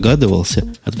сам догадывался,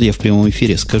 а тут я в прямом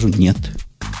эфире скажу нет.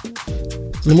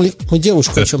 Мы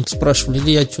девушку о чем-то спрашивали,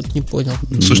 или я что-то не понял.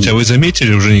 Слушайте, а вы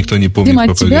заметили, уже никто не помнит.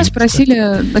 Дима, тебя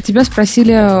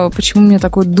спросили, почему у меня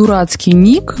такой дурацкий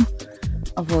ник.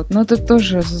 Вот. Но это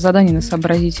тоже задание на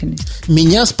сообразительность.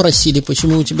 Меня спросили,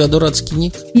 почему у тебя дурацкий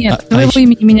ник? Нет, твоего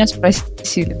имени меня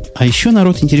спросили. А еще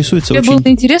народ интересуется Тебе было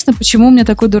интересно, почему у меня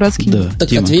такой дурацкий ник? Так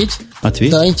Дима,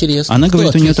 ответь. Да, интересно. Она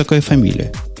говорит, у нее такая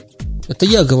фамилия. Это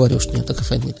я говорю, что у нее такая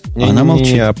фамилия. Она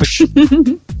молчит.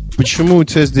 Почему у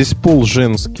тебя здесь пол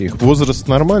женский? Возраст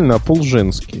нормальный, а пол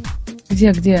женский.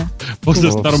 Где?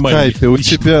 Возраст нормальный. В скайпе.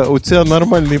 У тебя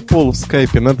нормальный пол в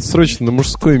скайпе. Надо срочно на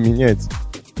мужской менять.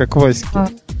 Как Васька.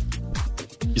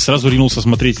 И сразу ринулся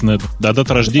смотреть на это. Да,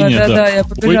 дата рождения, да. Я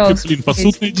побежала. Ой, блин,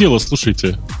 подсудное дело,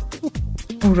 слушайте.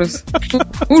 Ужас.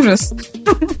 Ужас.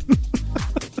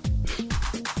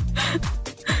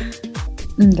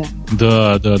 Да.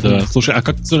 Да. Слушай,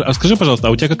 а скажи, пожалуйста,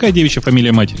 а у тебя какая девичья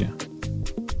фамилия матери?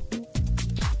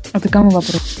 А ты кому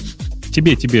вопрос?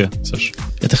 Тебе, Саш.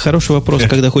 Это хороший вопрос,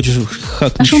 когда хочешь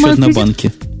хакнуть счет на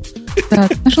банке.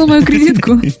 Так, нашел мою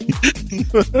кредитку.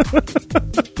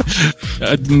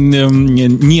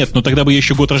 Нет, но тогда бы я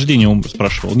еще год рождения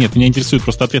спрашивал. Нет, меня интересует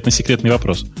просто ответ на секретный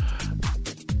вопрос.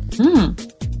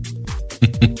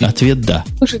 Ответ да.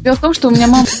 Слушай, дело в том, что у меня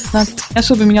мама не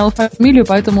особо меняла фамилию,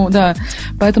 поэтому я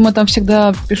там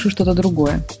всегда пишу что-то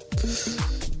другое.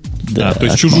 Да, то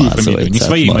есть чужую фамилию, не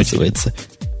своей матери.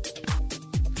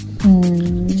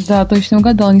 Да, точно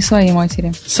угадал, не своей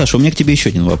матери. Саша, у меня к тебе еще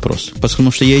один вопрос. Потому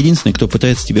что я единственный, кто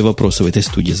пытается тебе вопросы в этой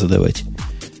студии задавать.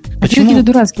 Почему? Ты какие-то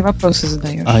дурацкие вопросы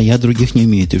задаешь. А я других не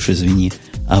умею, ты уж извини.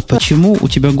 А почему у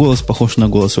тебя голос похож на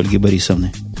голос Ольги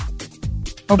Борисовны?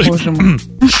 О, боже мой.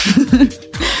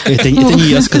 Это не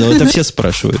я сказал, это все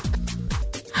спрашивают.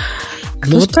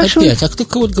 Ну вот опять, а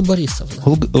кто Ольга Борисовна?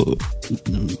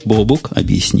 Бобук,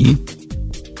 объясни.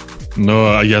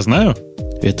 Ну, я знаю.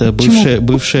 Это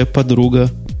бывшая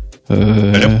подруга.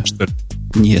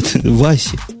 Нет,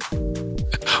 Васи.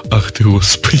 Ах ты,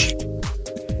 Господи.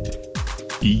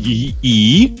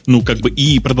 И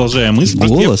продолжая мысль.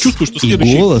 Голос, я чувствую, что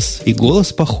следующий... и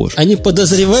голос похож. Они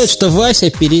подозревают, что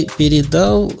Вася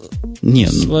передал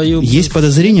свою... Есть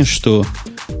подозрение, что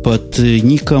под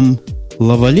ником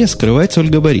Лавале скрывается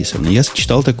Ольга Борисовна. Я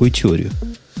читал такую теорию.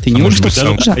 Ты не можешь...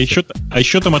 А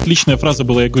еще там отличная фраза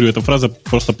была, я говорю, эта фраза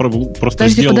просто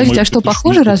Подождите, а что,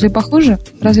 похоже? Разве похоже?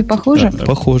 Да,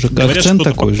 похоже. Говорят, акцент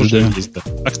такой же, да. Есть, да.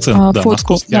 Акцент, да,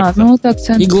 московский акцент. Ну, вот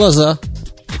акцент. И глаза.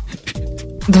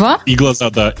 Два? И глаза,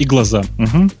 да, и глаза.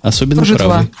 Угу. Особенно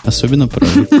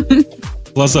правый.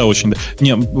 Глаза очень, да.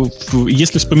 Не,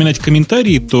 если вспоминать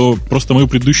комментарии, то просто мою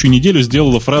предыдущую неделю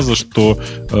сделала фраза, что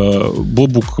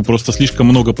Бобук просто слишком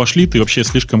много пошлит и вообще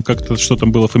слишком как-то, что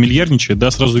там было, фамильярничает,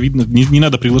 да, сразу видно, не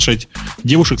надо приглашать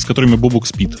девушек, с которыми Бобук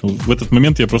спит. В этот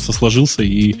момент я просто сложился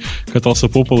и катался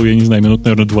по полу, я не знаю, минут,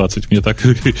 наверное, 20. Мне так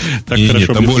хорошо... Нет,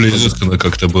 там более изысканно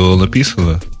как-то было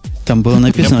написано. Там было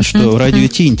написано, что в Радио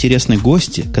Ти интересны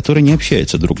гости, которые не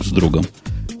общаются друг с другом.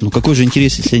 Ну, какой же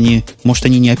интерес, если они... Может,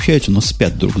 они не общаются, но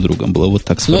спят друг с другом. Было вот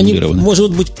так сформулировано. Они,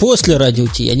 может быть, после Радио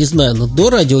Ти, я не знаю, но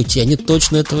до Радио Ти они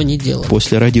точно этого не делали.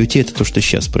 После Радио Ти это то, что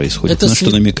сейчас происходит. На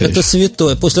что намекаешь? Это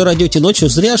святое. После Радио Ти ночью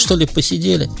зря, что ли,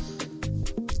 посидели?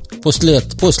 После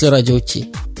Радио Ти.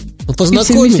 Ну,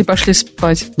 познакомились. Все пошли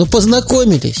спать. Ну,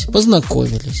 познакомились.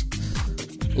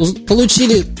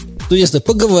 Получили... Ну, ясно,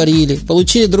 поговорили,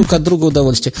 получили друг от друга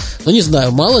удовольствие. Ну, не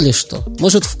знаю, мало ли что.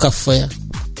 Может, в кафе.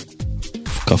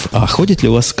 А ходит ли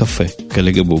у вас в кафе,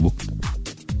 коллега Бобук?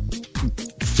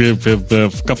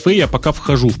 В кафе я пока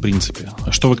вхожу, в принципе.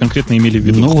 А что вы конкретно имели в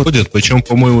виду? Ну, ходят, причем,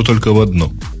 по-моему, только в одно.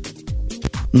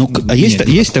 Ну, а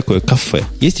есть такое кафе?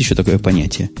 Есть еще такое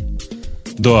понятие?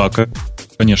 Да,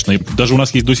 конечно. И даже у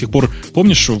нас есть до сих пор,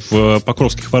 помнишь, в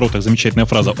Покровских воротах замечательная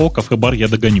фраза «О, кафе-бар я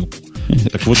догоню».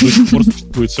 Так вот, до сих пор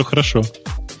существует, все хорошо.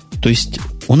 То есть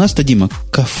у нас-то, Дима,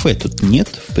 кафе тут нет,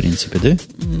 в принципе, да?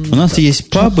 У нас есть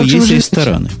пабы, есть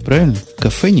рестораны, правильно?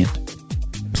 Кафе нет.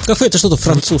 Кафе — это что-то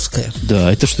французское.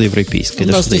 Да, это что-то европейское.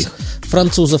 У нас здесь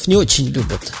французов не очень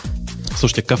любят.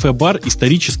 Слушайте, кафе-бар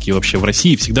исторически вообще в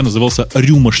России всегда назывался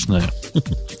 «рюмошное».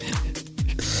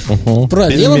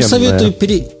 Правильно, я вам советую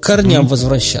к корням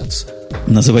возвращаться.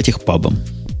 Называть их пабом.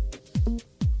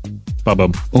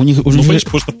 Пабом. У них уже... Ну, понимаешь,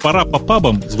 просто «пора по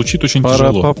пабам» звучит очень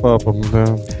тяжело. Пора по пабам,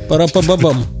 да. Пора по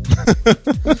бабам.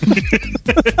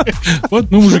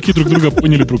 Вот, ну, мужики друг друга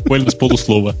поняли буквально с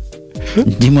полуслова.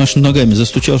 Дима аж ногами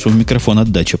застучал, что в микрофон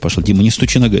отдача пошла. Дима, не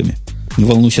стучи ногами. Не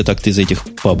волнуйся так ты из этих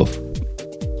пабов.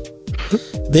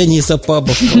 Да я не из-за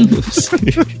пабов волнуюсь.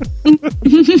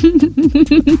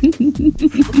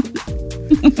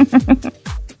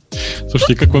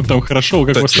 Слушайте, как вам там хорошо,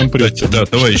 как вас там прет. Да,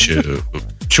 товарищи,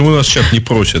 Почему нас чат не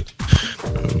просит,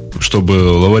 чтобы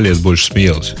Лавалет больше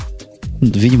смеялся?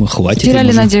 Видимо, хватит.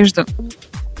 Теряли надежду.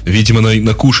 Видимо,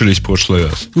 накушались в прошлый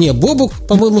раз. Не, Бобук,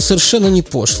 по-моему, совершенно не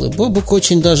пошлый. Бобук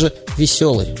очень даже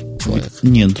веселый человек.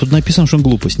 Нет, тут написано, что он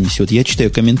глупость несет. Я читаю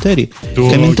комментарии. Да,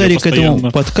 комментарии к этому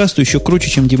подкасту еще круче,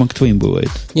 чем, Дима, к твоим бывает.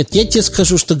 Нет, я тебе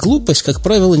скажу, что глупость, как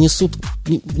правило, несут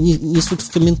в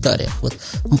комментариях. Вот,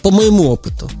 по моему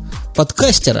опыту.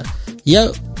 Подкастера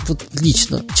я вот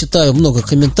лично читаю много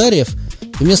комментариев,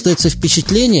 и мне остается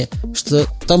впечатление, что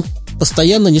там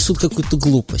постоянно несут какую-то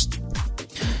глупость.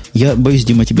 Я боюсь,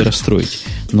 Дима, тебя расстроить.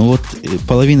 Но вот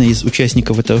половина из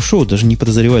участников этого шоу даже не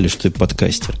подозревали, что это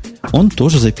подкастер. Он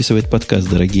тоже записывает подкаст,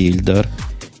 дорогие Ильдар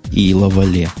и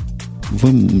Лавале.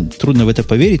 Трудно в это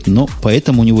поверить, но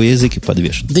поэтому у него язык и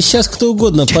подвешен. Да сейчас кто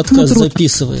угодно подкаст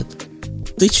записывает.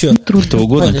 Ты что? Кто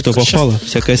угодно, кто попало,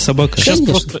 всякая собака.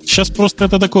 Сейчас просто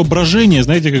это такое брожение,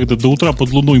 знаете, когда до утра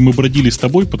под луной мы бродили с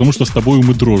тобой, потому что с тобой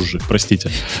мы дрожжи, простите.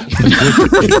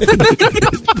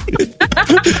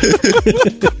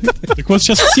 Так вот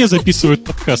сейчас все записывают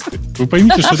подкасты. Вы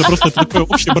поймите, что это просто такое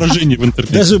общее брожение в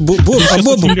интернете. Даже Бобу,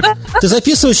 ты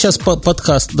записываешь сейчас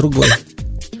подкаст другой?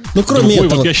 Ну, кроме другой,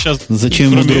 этого. Вот я сейчас,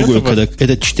 зачем ему другой, этого,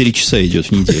 когда это 4 часа идет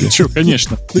в неделю? Что,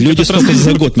 конечно. Люди столько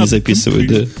за год не записывают,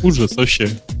 да. Ужас вообще.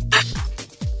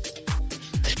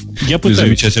 Я пытаюсь.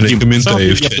 Замечательный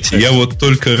комментарий в чате. Я вот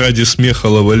только ради смеха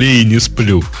Лавале и не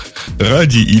сплю.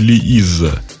 Ради или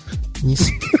из-за?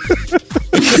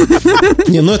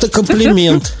 Не, ну это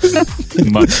комплимент.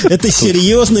 Это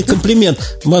серьезный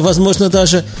комплимент. Возможно,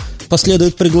 даже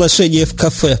последует приглашение в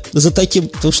кафе.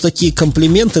 Потому что такие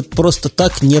комплименты просто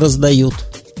так не раздают.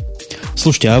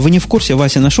 Слушайте, а вы не в курсе,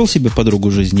 Вася нашел себе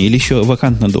подругу жизни или еще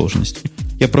вакантна должность?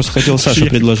 Я просто хотел Саше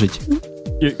предложить.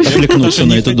 Откликнуться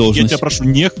на эту должность. Я тебя прошу,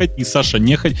 не ходи, Саша,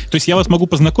 не ходи. То есть я вас могу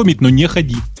познакомить, но не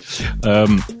ходи. А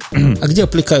где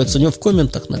аппликаются? У него в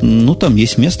комментах, наверное? Ну, там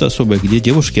есть место особое, где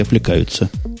девушки аппликаются.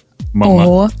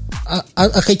 Мама.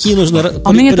 А какие нужно А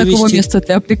у меня нет такого места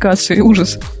для аппликации.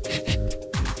 Ужас.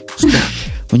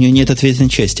 У нее нет ответной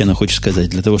части, она хочет сказать,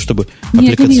 для того, чтобы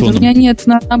нет, у меня нет,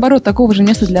 наоборот, такого же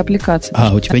места для аппликации.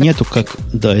 А, у тебя нету как...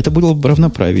 Да, это было бы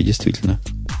равноправие, действительно.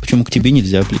 Почему к тебе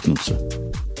нельзя аппликнуться?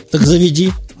 Так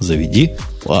заведи. Заведи.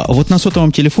 А вот на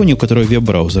сотовом телефоне, у которого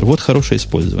веб-браузер, вот хорошее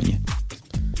использование.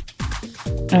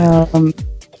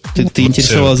 Ты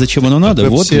интересовалась, зачем оно надо?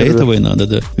 Вот для этого и надо,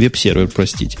 да. Веб-сервер,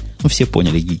 простите. Ну, все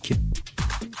поняли, гики.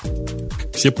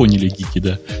 Все поняли, гики,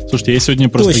 да. Слушайте, я сегодня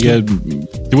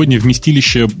сегодня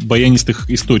вместилище баянистых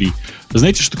историй. Вы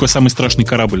знаете, что такое самый страшный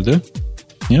корабль, да?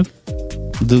 Нет?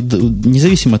 Да,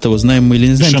 независимо от того, знаем мы или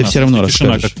не знаем, ты все равно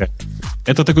расскажешь. Какая.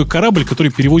 Это такой корабль,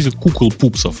 который перевозит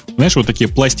кукол-пупсов. Знаешь, вот такие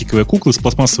пластиковые куклы с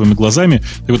пластмассовыми глазами.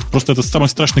 И вот просто это самый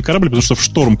страшный корабль, потому что в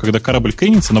шторм, когда корабль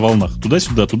кренится на волнах,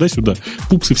 туда-сюда, туда-сюда,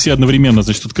 пупсы все одновременно,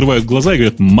 значит, открывают глаза и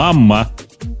говорят: «Мама!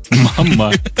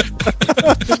 Мама!»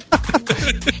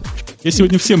 Я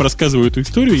сегодня всем рассказываю эту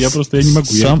историю, я не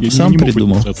могу. Сам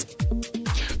придумал.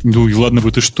 Ну и ладно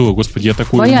бы, ты что, господи, я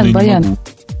такой баян.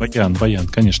 Баян,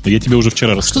 конечно. Я тебе уже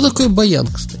вчера рассказал. Что такое баян,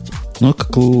 кстати? Ну,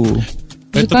 как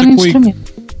это такой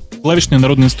клавишный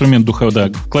народный инструмент,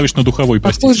 клавишно-духовой,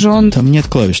 простите. Же он... Там нет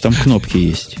клавиш, там кнопки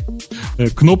есть.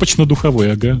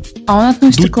 Кнопочно-духовой, ага. А он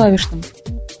относится к клавишным?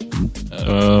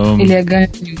 Или ага?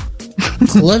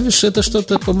 Клавиши это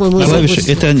что-то, по-моему... Клавиши,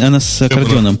 это она с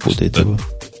аккордеоном путает его.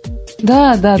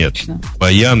 Да, нет, точно.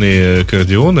 Баян и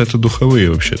аккордеон — это духовые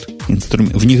вообще-то.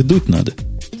 В них дуть надо.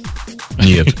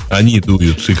 Нет, они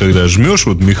дуют. Ты когда жмешь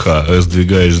вот меха,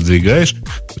 сдвигаешь,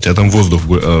 у тебя там воздух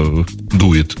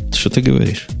дует. Что ты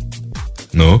говоришь?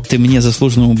 Ну? Ты мне,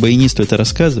 заслуженному баянисту, это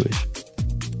рассказываешь?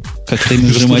 Как ты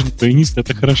нажимать? Баянист —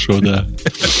 это хорошо, да.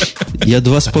 Я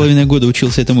 2,5 года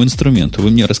учился этому инструменту. Вы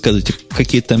мне рассказываете,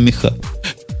 какие там меха.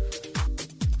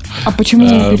 А почему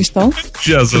он перестал?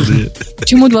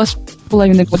 Почему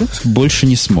 2,5 года? Больше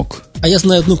не смог. А я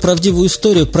знаю одну правдивую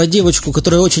историю про девочку,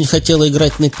 которая очень хотела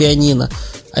играть на пианино,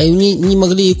 а не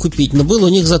могли ей купить. Но был у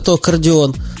них зато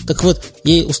аккордеон. Так вот,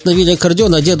 ей установили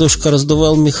аккордеон, а дедушка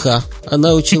раздувал меха.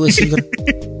 Она училась играть.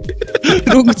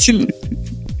 Трогательно.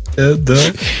 Да,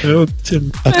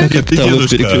 трогательно. А как октавы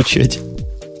переключать?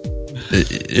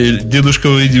 Дедушка,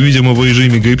 видимо, в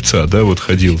режиме гребца, да, вот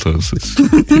ходил-то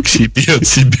к себе, от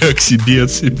себя, к себе,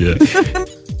 от себя.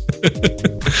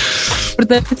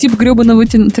 Прототип гребаного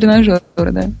тренажера,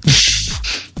 да.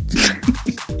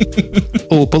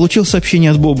 О, получил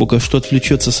сообщение от Бобука, что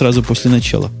отвлечется сразу после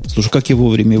начала. Слушай, как я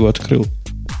вовремя его открыл.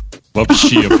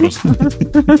 Вообще просто.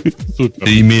 Супер.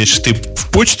 Ты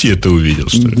в почте это увидел,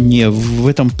 что ли? Не, в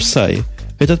этом псае.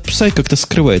 Этот псай как-то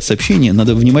скрывает сообщение,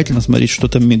 надо внимательно смотреть, что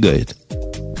там мигает.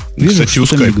 Вижу, кстати, у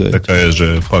Skype такая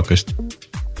же пакость.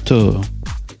 То...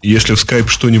 Если в Skype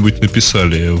что-нибудь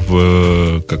написали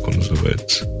в... Как он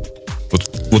называется?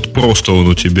 Вот просто он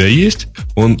у тебя есть,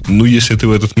 он, ну, если ты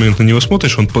в этот момент на него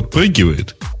смотришь, он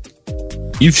подпрыгивает,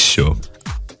 и все.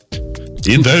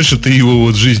 И дальше ты его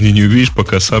вот в жизни не увидишь,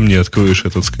 пока сам не откроешь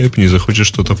этот скайп и не захочешь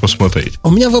что-то посмотреть.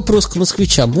 У меня вопрос к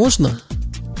москвичам. Можно?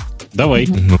 Давай.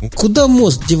 Ну. Куда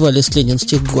мост девали с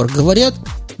Ленинских гор? Говорят,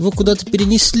 его куда-то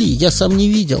перенесли. Я сам не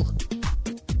видел.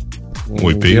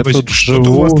 Ой, перевозили. Что-то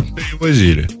у вас тут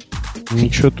перевозили.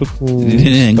 Ничего тут...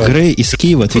 Грей из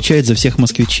Киева отвечает за всех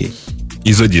москвичей.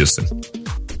 Из Одессы.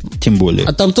 Тем более.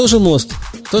 А там тоже мост?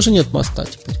 Тоже нет моста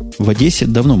теперь? В Одессе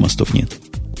давно мостов нет.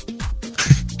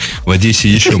 В Одессе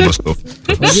еще мостов.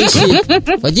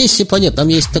 В Одессе, понятно, там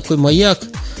есть такой маяк.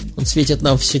 Он светит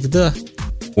нам всегда.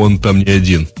 Он там не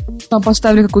один. Там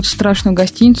поставили какую-то страшную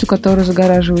гостиницу, которая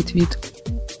загораживает вид.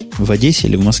 В Одессе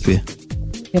или в Москве?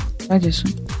 Я в Одессу.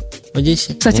 В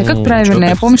Одессе. Кстати, а как правильно?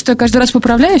 Я помню, что я каждый раз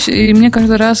поправляюсь, и мне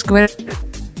каждый раз говорят...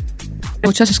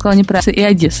 Вот сейчас я сказала неправильно. И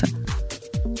Одесса.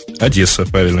 Одесса,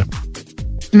 правильно.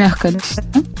 Мягкая, да?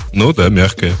 Ну да,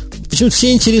 мягкая. Почему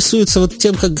все интересуются вот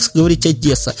тем, как говорить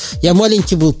Одесса. Я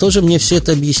маленький был, тоже мне все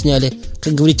это объясняли,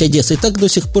 как говорить Одесса. И так до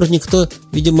сих пор никто,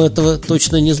 видимо, этого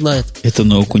точно не знает. Это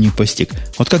науку не постиг.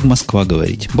 Вот как Москва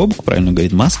говорить? Бобук правильно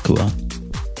говорит Москва.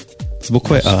 С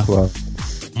буквой Москва. А.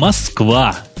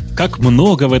 Москва. Как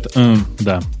много в этом...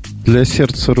 да. Для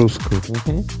сердца русского.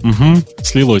 Угу.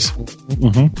 Слилось.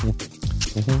 Угу.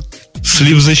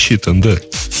 Слив засчитан, да.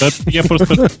 Я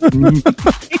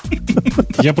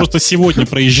просто сегодня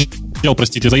проезжал,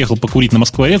 заехал покурить на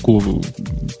Москва-реку,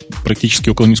 практически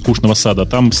около нескучного сада.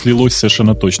 Там слилось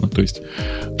совершенно точно. То есть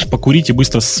покурить и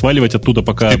быстро сваливать оттуда,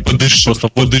 пока ты подышал,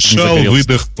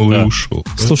 выдохнул и ушел.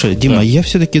 Слушай, Дима, я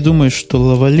все-таки думаю, что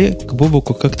Лавале к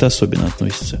Бобуку как-то особенно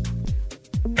относится.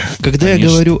 Когда я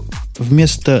говорю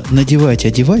вместо надевать,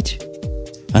 одевать,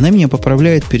 она меня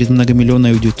поправляет перед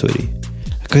многомиллионной аудиторией.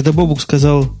 Когда Бобук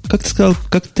сказал, как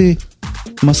ты,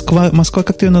 Москва,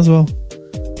 как ты ее назвал?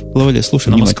 Лавале, слушай,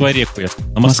 на Москва-реку я.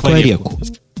 На Москва-реку.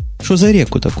 Что за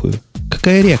реку такую?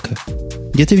 Какая река?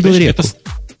 Где ты видел реку?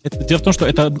 Дело в том, что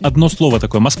это одно слово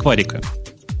такое, Москва-река.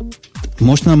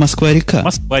 Может, она Москва-река.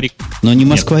 Москва-река. Но не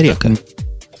Москва-река.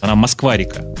 Она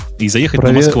Москва-река. И заехать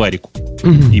на Москва-реку.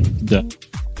 Да.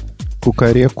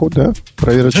 Кукареку, да?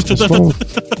 Проверочное слово.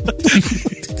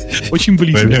 Очень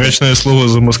близко. Проверочное слово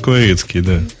за москворецкий,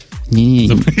 да.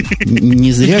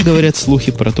 Не зря говорят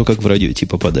слухи про то, как в радио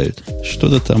попадают.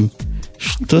 Что-то там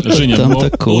Женя, там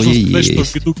такое сказать, есть.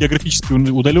 что ввиду географической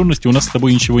удаленности у нас с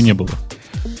тобой ничего не было.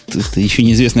 Это еще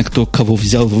неизвестно, кто кого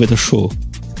взял в это шоу.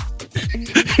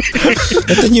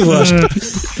 Это не важно.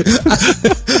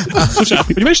 Слушай, а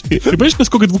ты понимаешь,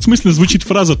 насколько двусмысленно звучит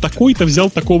фраза «такой-то взял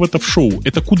такого-то в шоу»?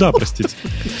 Это куда, простите?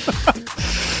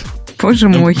 Боже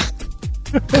мой.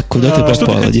 Куда ты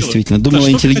попала, действительно?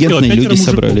 Думала, интеллигентные люди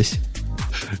собрались.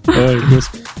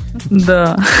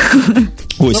 Да.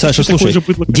 Ой, Саша, слушай,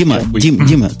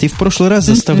 Дима, ты в прошлый раз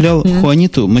заставлял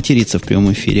Хуаниту материться в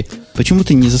прямом эфире. Почему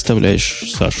ты не заставляешь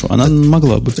Сашу? Она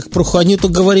могла бы. Так про Хуаниту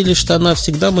говорили, что она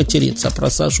всегда матерится, а про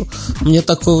Сашу мне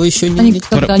такого еще не...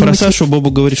 Про Сашу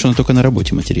Бобу говорит, что она только на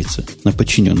работе матерится, на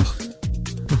подчиненных.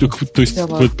 То есть,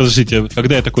 подождите,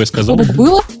 когда я такое сказал?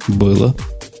 Было? Было.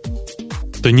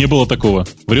 Да не было такого.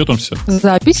 Врет он все.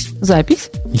 Запись.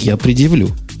 Я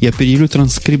предъявлю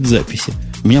транскрипт записи.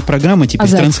 У меня программа теперь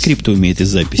транскрипты умеет из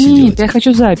записи делать. Нет, я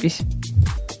хочу запись.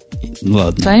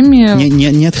 Ладно.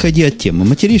 Не отходи от темы.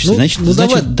 Материшься, значит,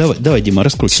 давай, Дима,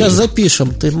 раскручивай. Сейчас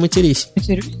запишем, ты матерись.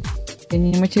 Матерюсь? Я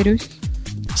не матерюсь.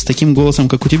 С таким голосом,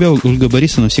 как у тебя, Ольга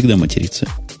Борисовна всегда матерится.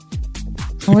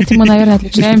 Вот и мы, наверное,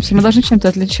 отличаемся. Мы должны чем-то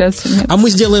отличаться. Нет? А мы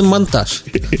сделаем монтаж.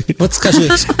 Вот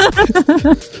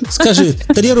скажи,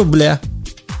 3 рубля.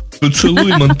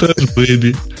 Поцелуй, монтаж,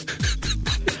 бэби.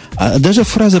 А даже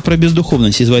фраза про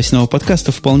бездуховность из Васиного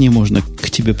подкаста вполне можно к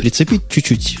тебе прицепить,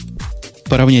 чуть-чуть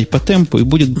поравнять по темпу, и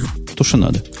будет то, что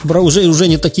надо. Уже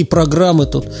не такие программы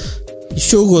тут.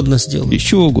 Еще угодно сделаю.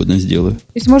 Еще угодно сделаю. То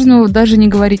есть можно даже не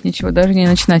говорить ничего, даже не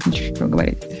начинать ничего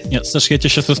говорить. Нет, Саша, я тебе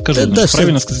сейчас расскажу. Да,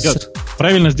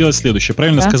 правильно сделать следующее.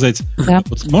 Правильно сказать. Да.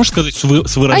 Вот можешь сказать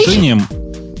с выражением.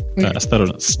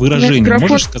 Осторожно. С выражением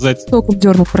можешь сказать. Током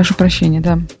дернул, прошу прощения,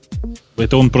 да.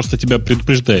 Это он просто тебя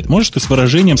предупреждает. Можешь ты с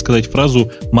выражением сказать фразу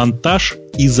 «монтаж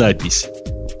и запись»?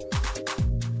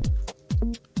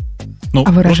 Ну,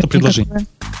 просто предложение.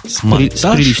 С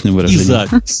приличным выражением. И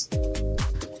запись.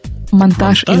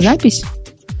 Монтаж и запись?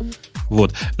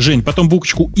 Вот. Жень, потом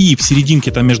буквочку «и» в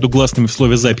серединке там между гласными в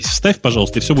слове «запись» вставь,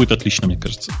 пожалуйста, и все будет отлично, мне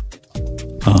кажется.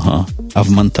 Ага. А в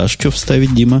монтаж что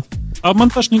вставить, Дима? А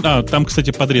монтаж не... там,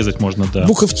 кстати, подрезать можно, да.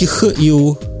 Буковки Х и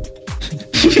У.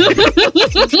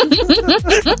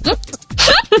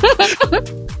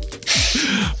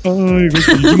 Ой,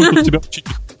 господи, Дима, тут тебя учить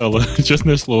не хватало,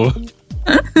 честное слово.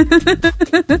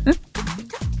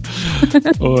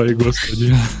 Ой,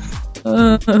 господи.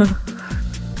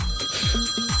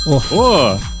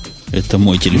 О! Это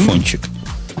мой телефончик.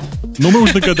 Ну, мы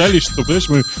уже догадались, что, понимаешь,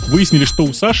 мы выяснили, что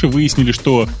у Саши, выяснили,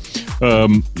 что...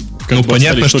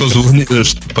 понятно,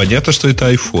 понятно, что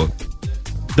это iPhone.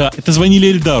 Да, это звонили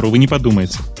Эльдару, вы не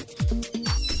подумайте.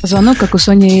 Звонок, как у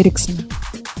Сони Эриксона.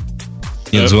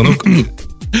 Нет, звонок...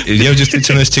 Я в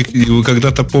действительности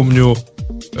когда-то помню,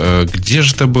 где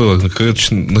же это было? На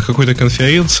какой-то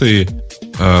конференции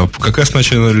как раз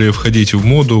начали входить в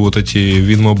моду вот эти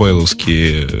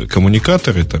винмобайловские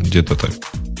коммуникаторы, там где-то так.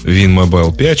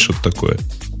 WinMobile 5, что-то такое.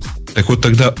 Так вот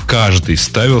тогда каждый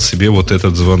ставил себе вот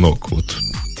этот звонок. Вот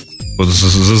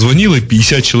зазвонило, и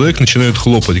 50 человек начинают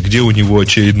хлопать, где у него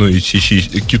очередной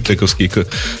кьютековский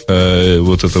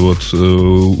вот это вот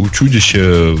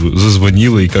чудище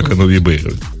зазвонило и как оно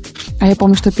вибрирует. А я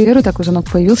помню, что первый такой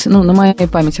звонок появился, на моей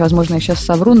памяти, возможно, я сейчас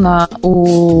совру,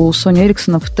 у Sony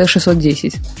Ericsson в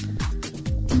T610.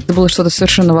 Это было что-то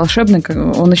совершенно волшебное.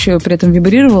 Он еще при этом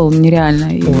вибрировал нереально.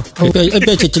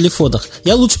 Опять о телефонах.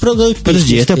 Я лучше продаю песни.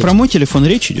 Подожди, это про мой телефон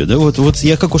речь идет, да? Вот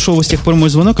я как ушел, с тех пор мой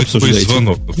звонок обсуждаете.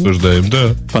 Звонок обсуждаем,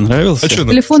 да. Понравился?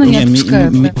 Телефона не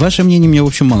отпускают. Ваше мнение меня, в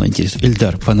общем, мало интересует.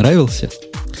 Эльдар, понравился?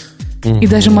 И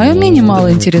даже мое мнение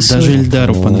мало интересует. Даже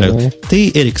Эльдару понравилось. Ты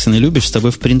Эриксона любишь, с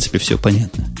тобой, в принципе, все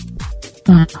понятно.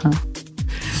 Ага.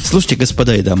 Слушайте,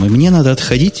 господа и дамы, мне надо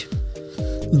отходить.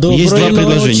 Доброй Есть два ночи.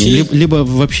 предложения. Либо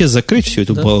вообще закрыть всю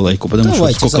эту балалайку, потому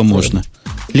Давайте что сколько закроем. можно.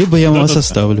 Либо я вас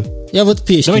оставлю. Я вот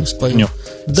песню Давайте спою. пнем.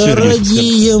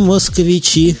 Дорогие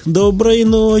москвичи, доброй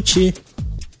ночи.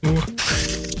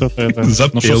 Что-то это...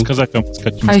 Запел. Ну, что сказать вам?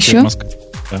 Сказать, А еще?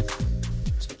 Да.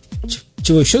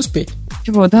 Чего, еще спеть?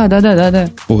 Чего? Да.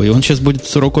 Ой, он сейчас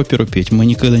будет рок-оперу петь. Мы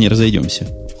никогда не разойдемся.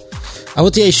 А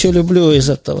вот я еще люблю из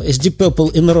Deep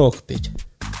Purple in Rock петь.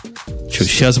 Что,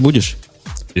 сейчас будешь?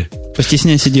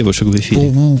 Постесняйся девушек в эфире.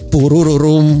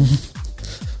 Пум-пурурурум.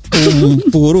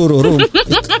 Пум-пурурурум.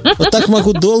 Вот так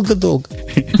могу долго-долго.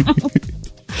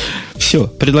 Все,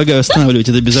 предлагаю останавливать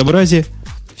это безобразие.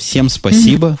 Всем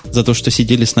спасибо за то, что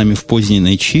сидели с нами в поздней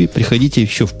ночи. Приходите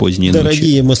еще в поздние ночи.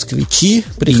 Дорогие москвичи,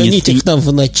 приходите к нам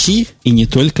в ночи. И не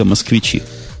только москвичи.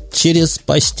 Через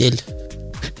постель.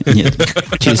 Нет,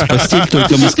 через постель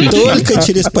только москвичи. Только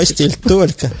через постель,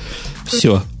 только.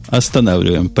 Все,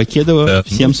 останавливаем. Покедова, Да,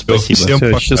 всем всё, спасибо. всем Все,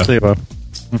 пока. счастливо.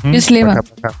 Счастливо.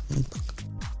 Пока-пока.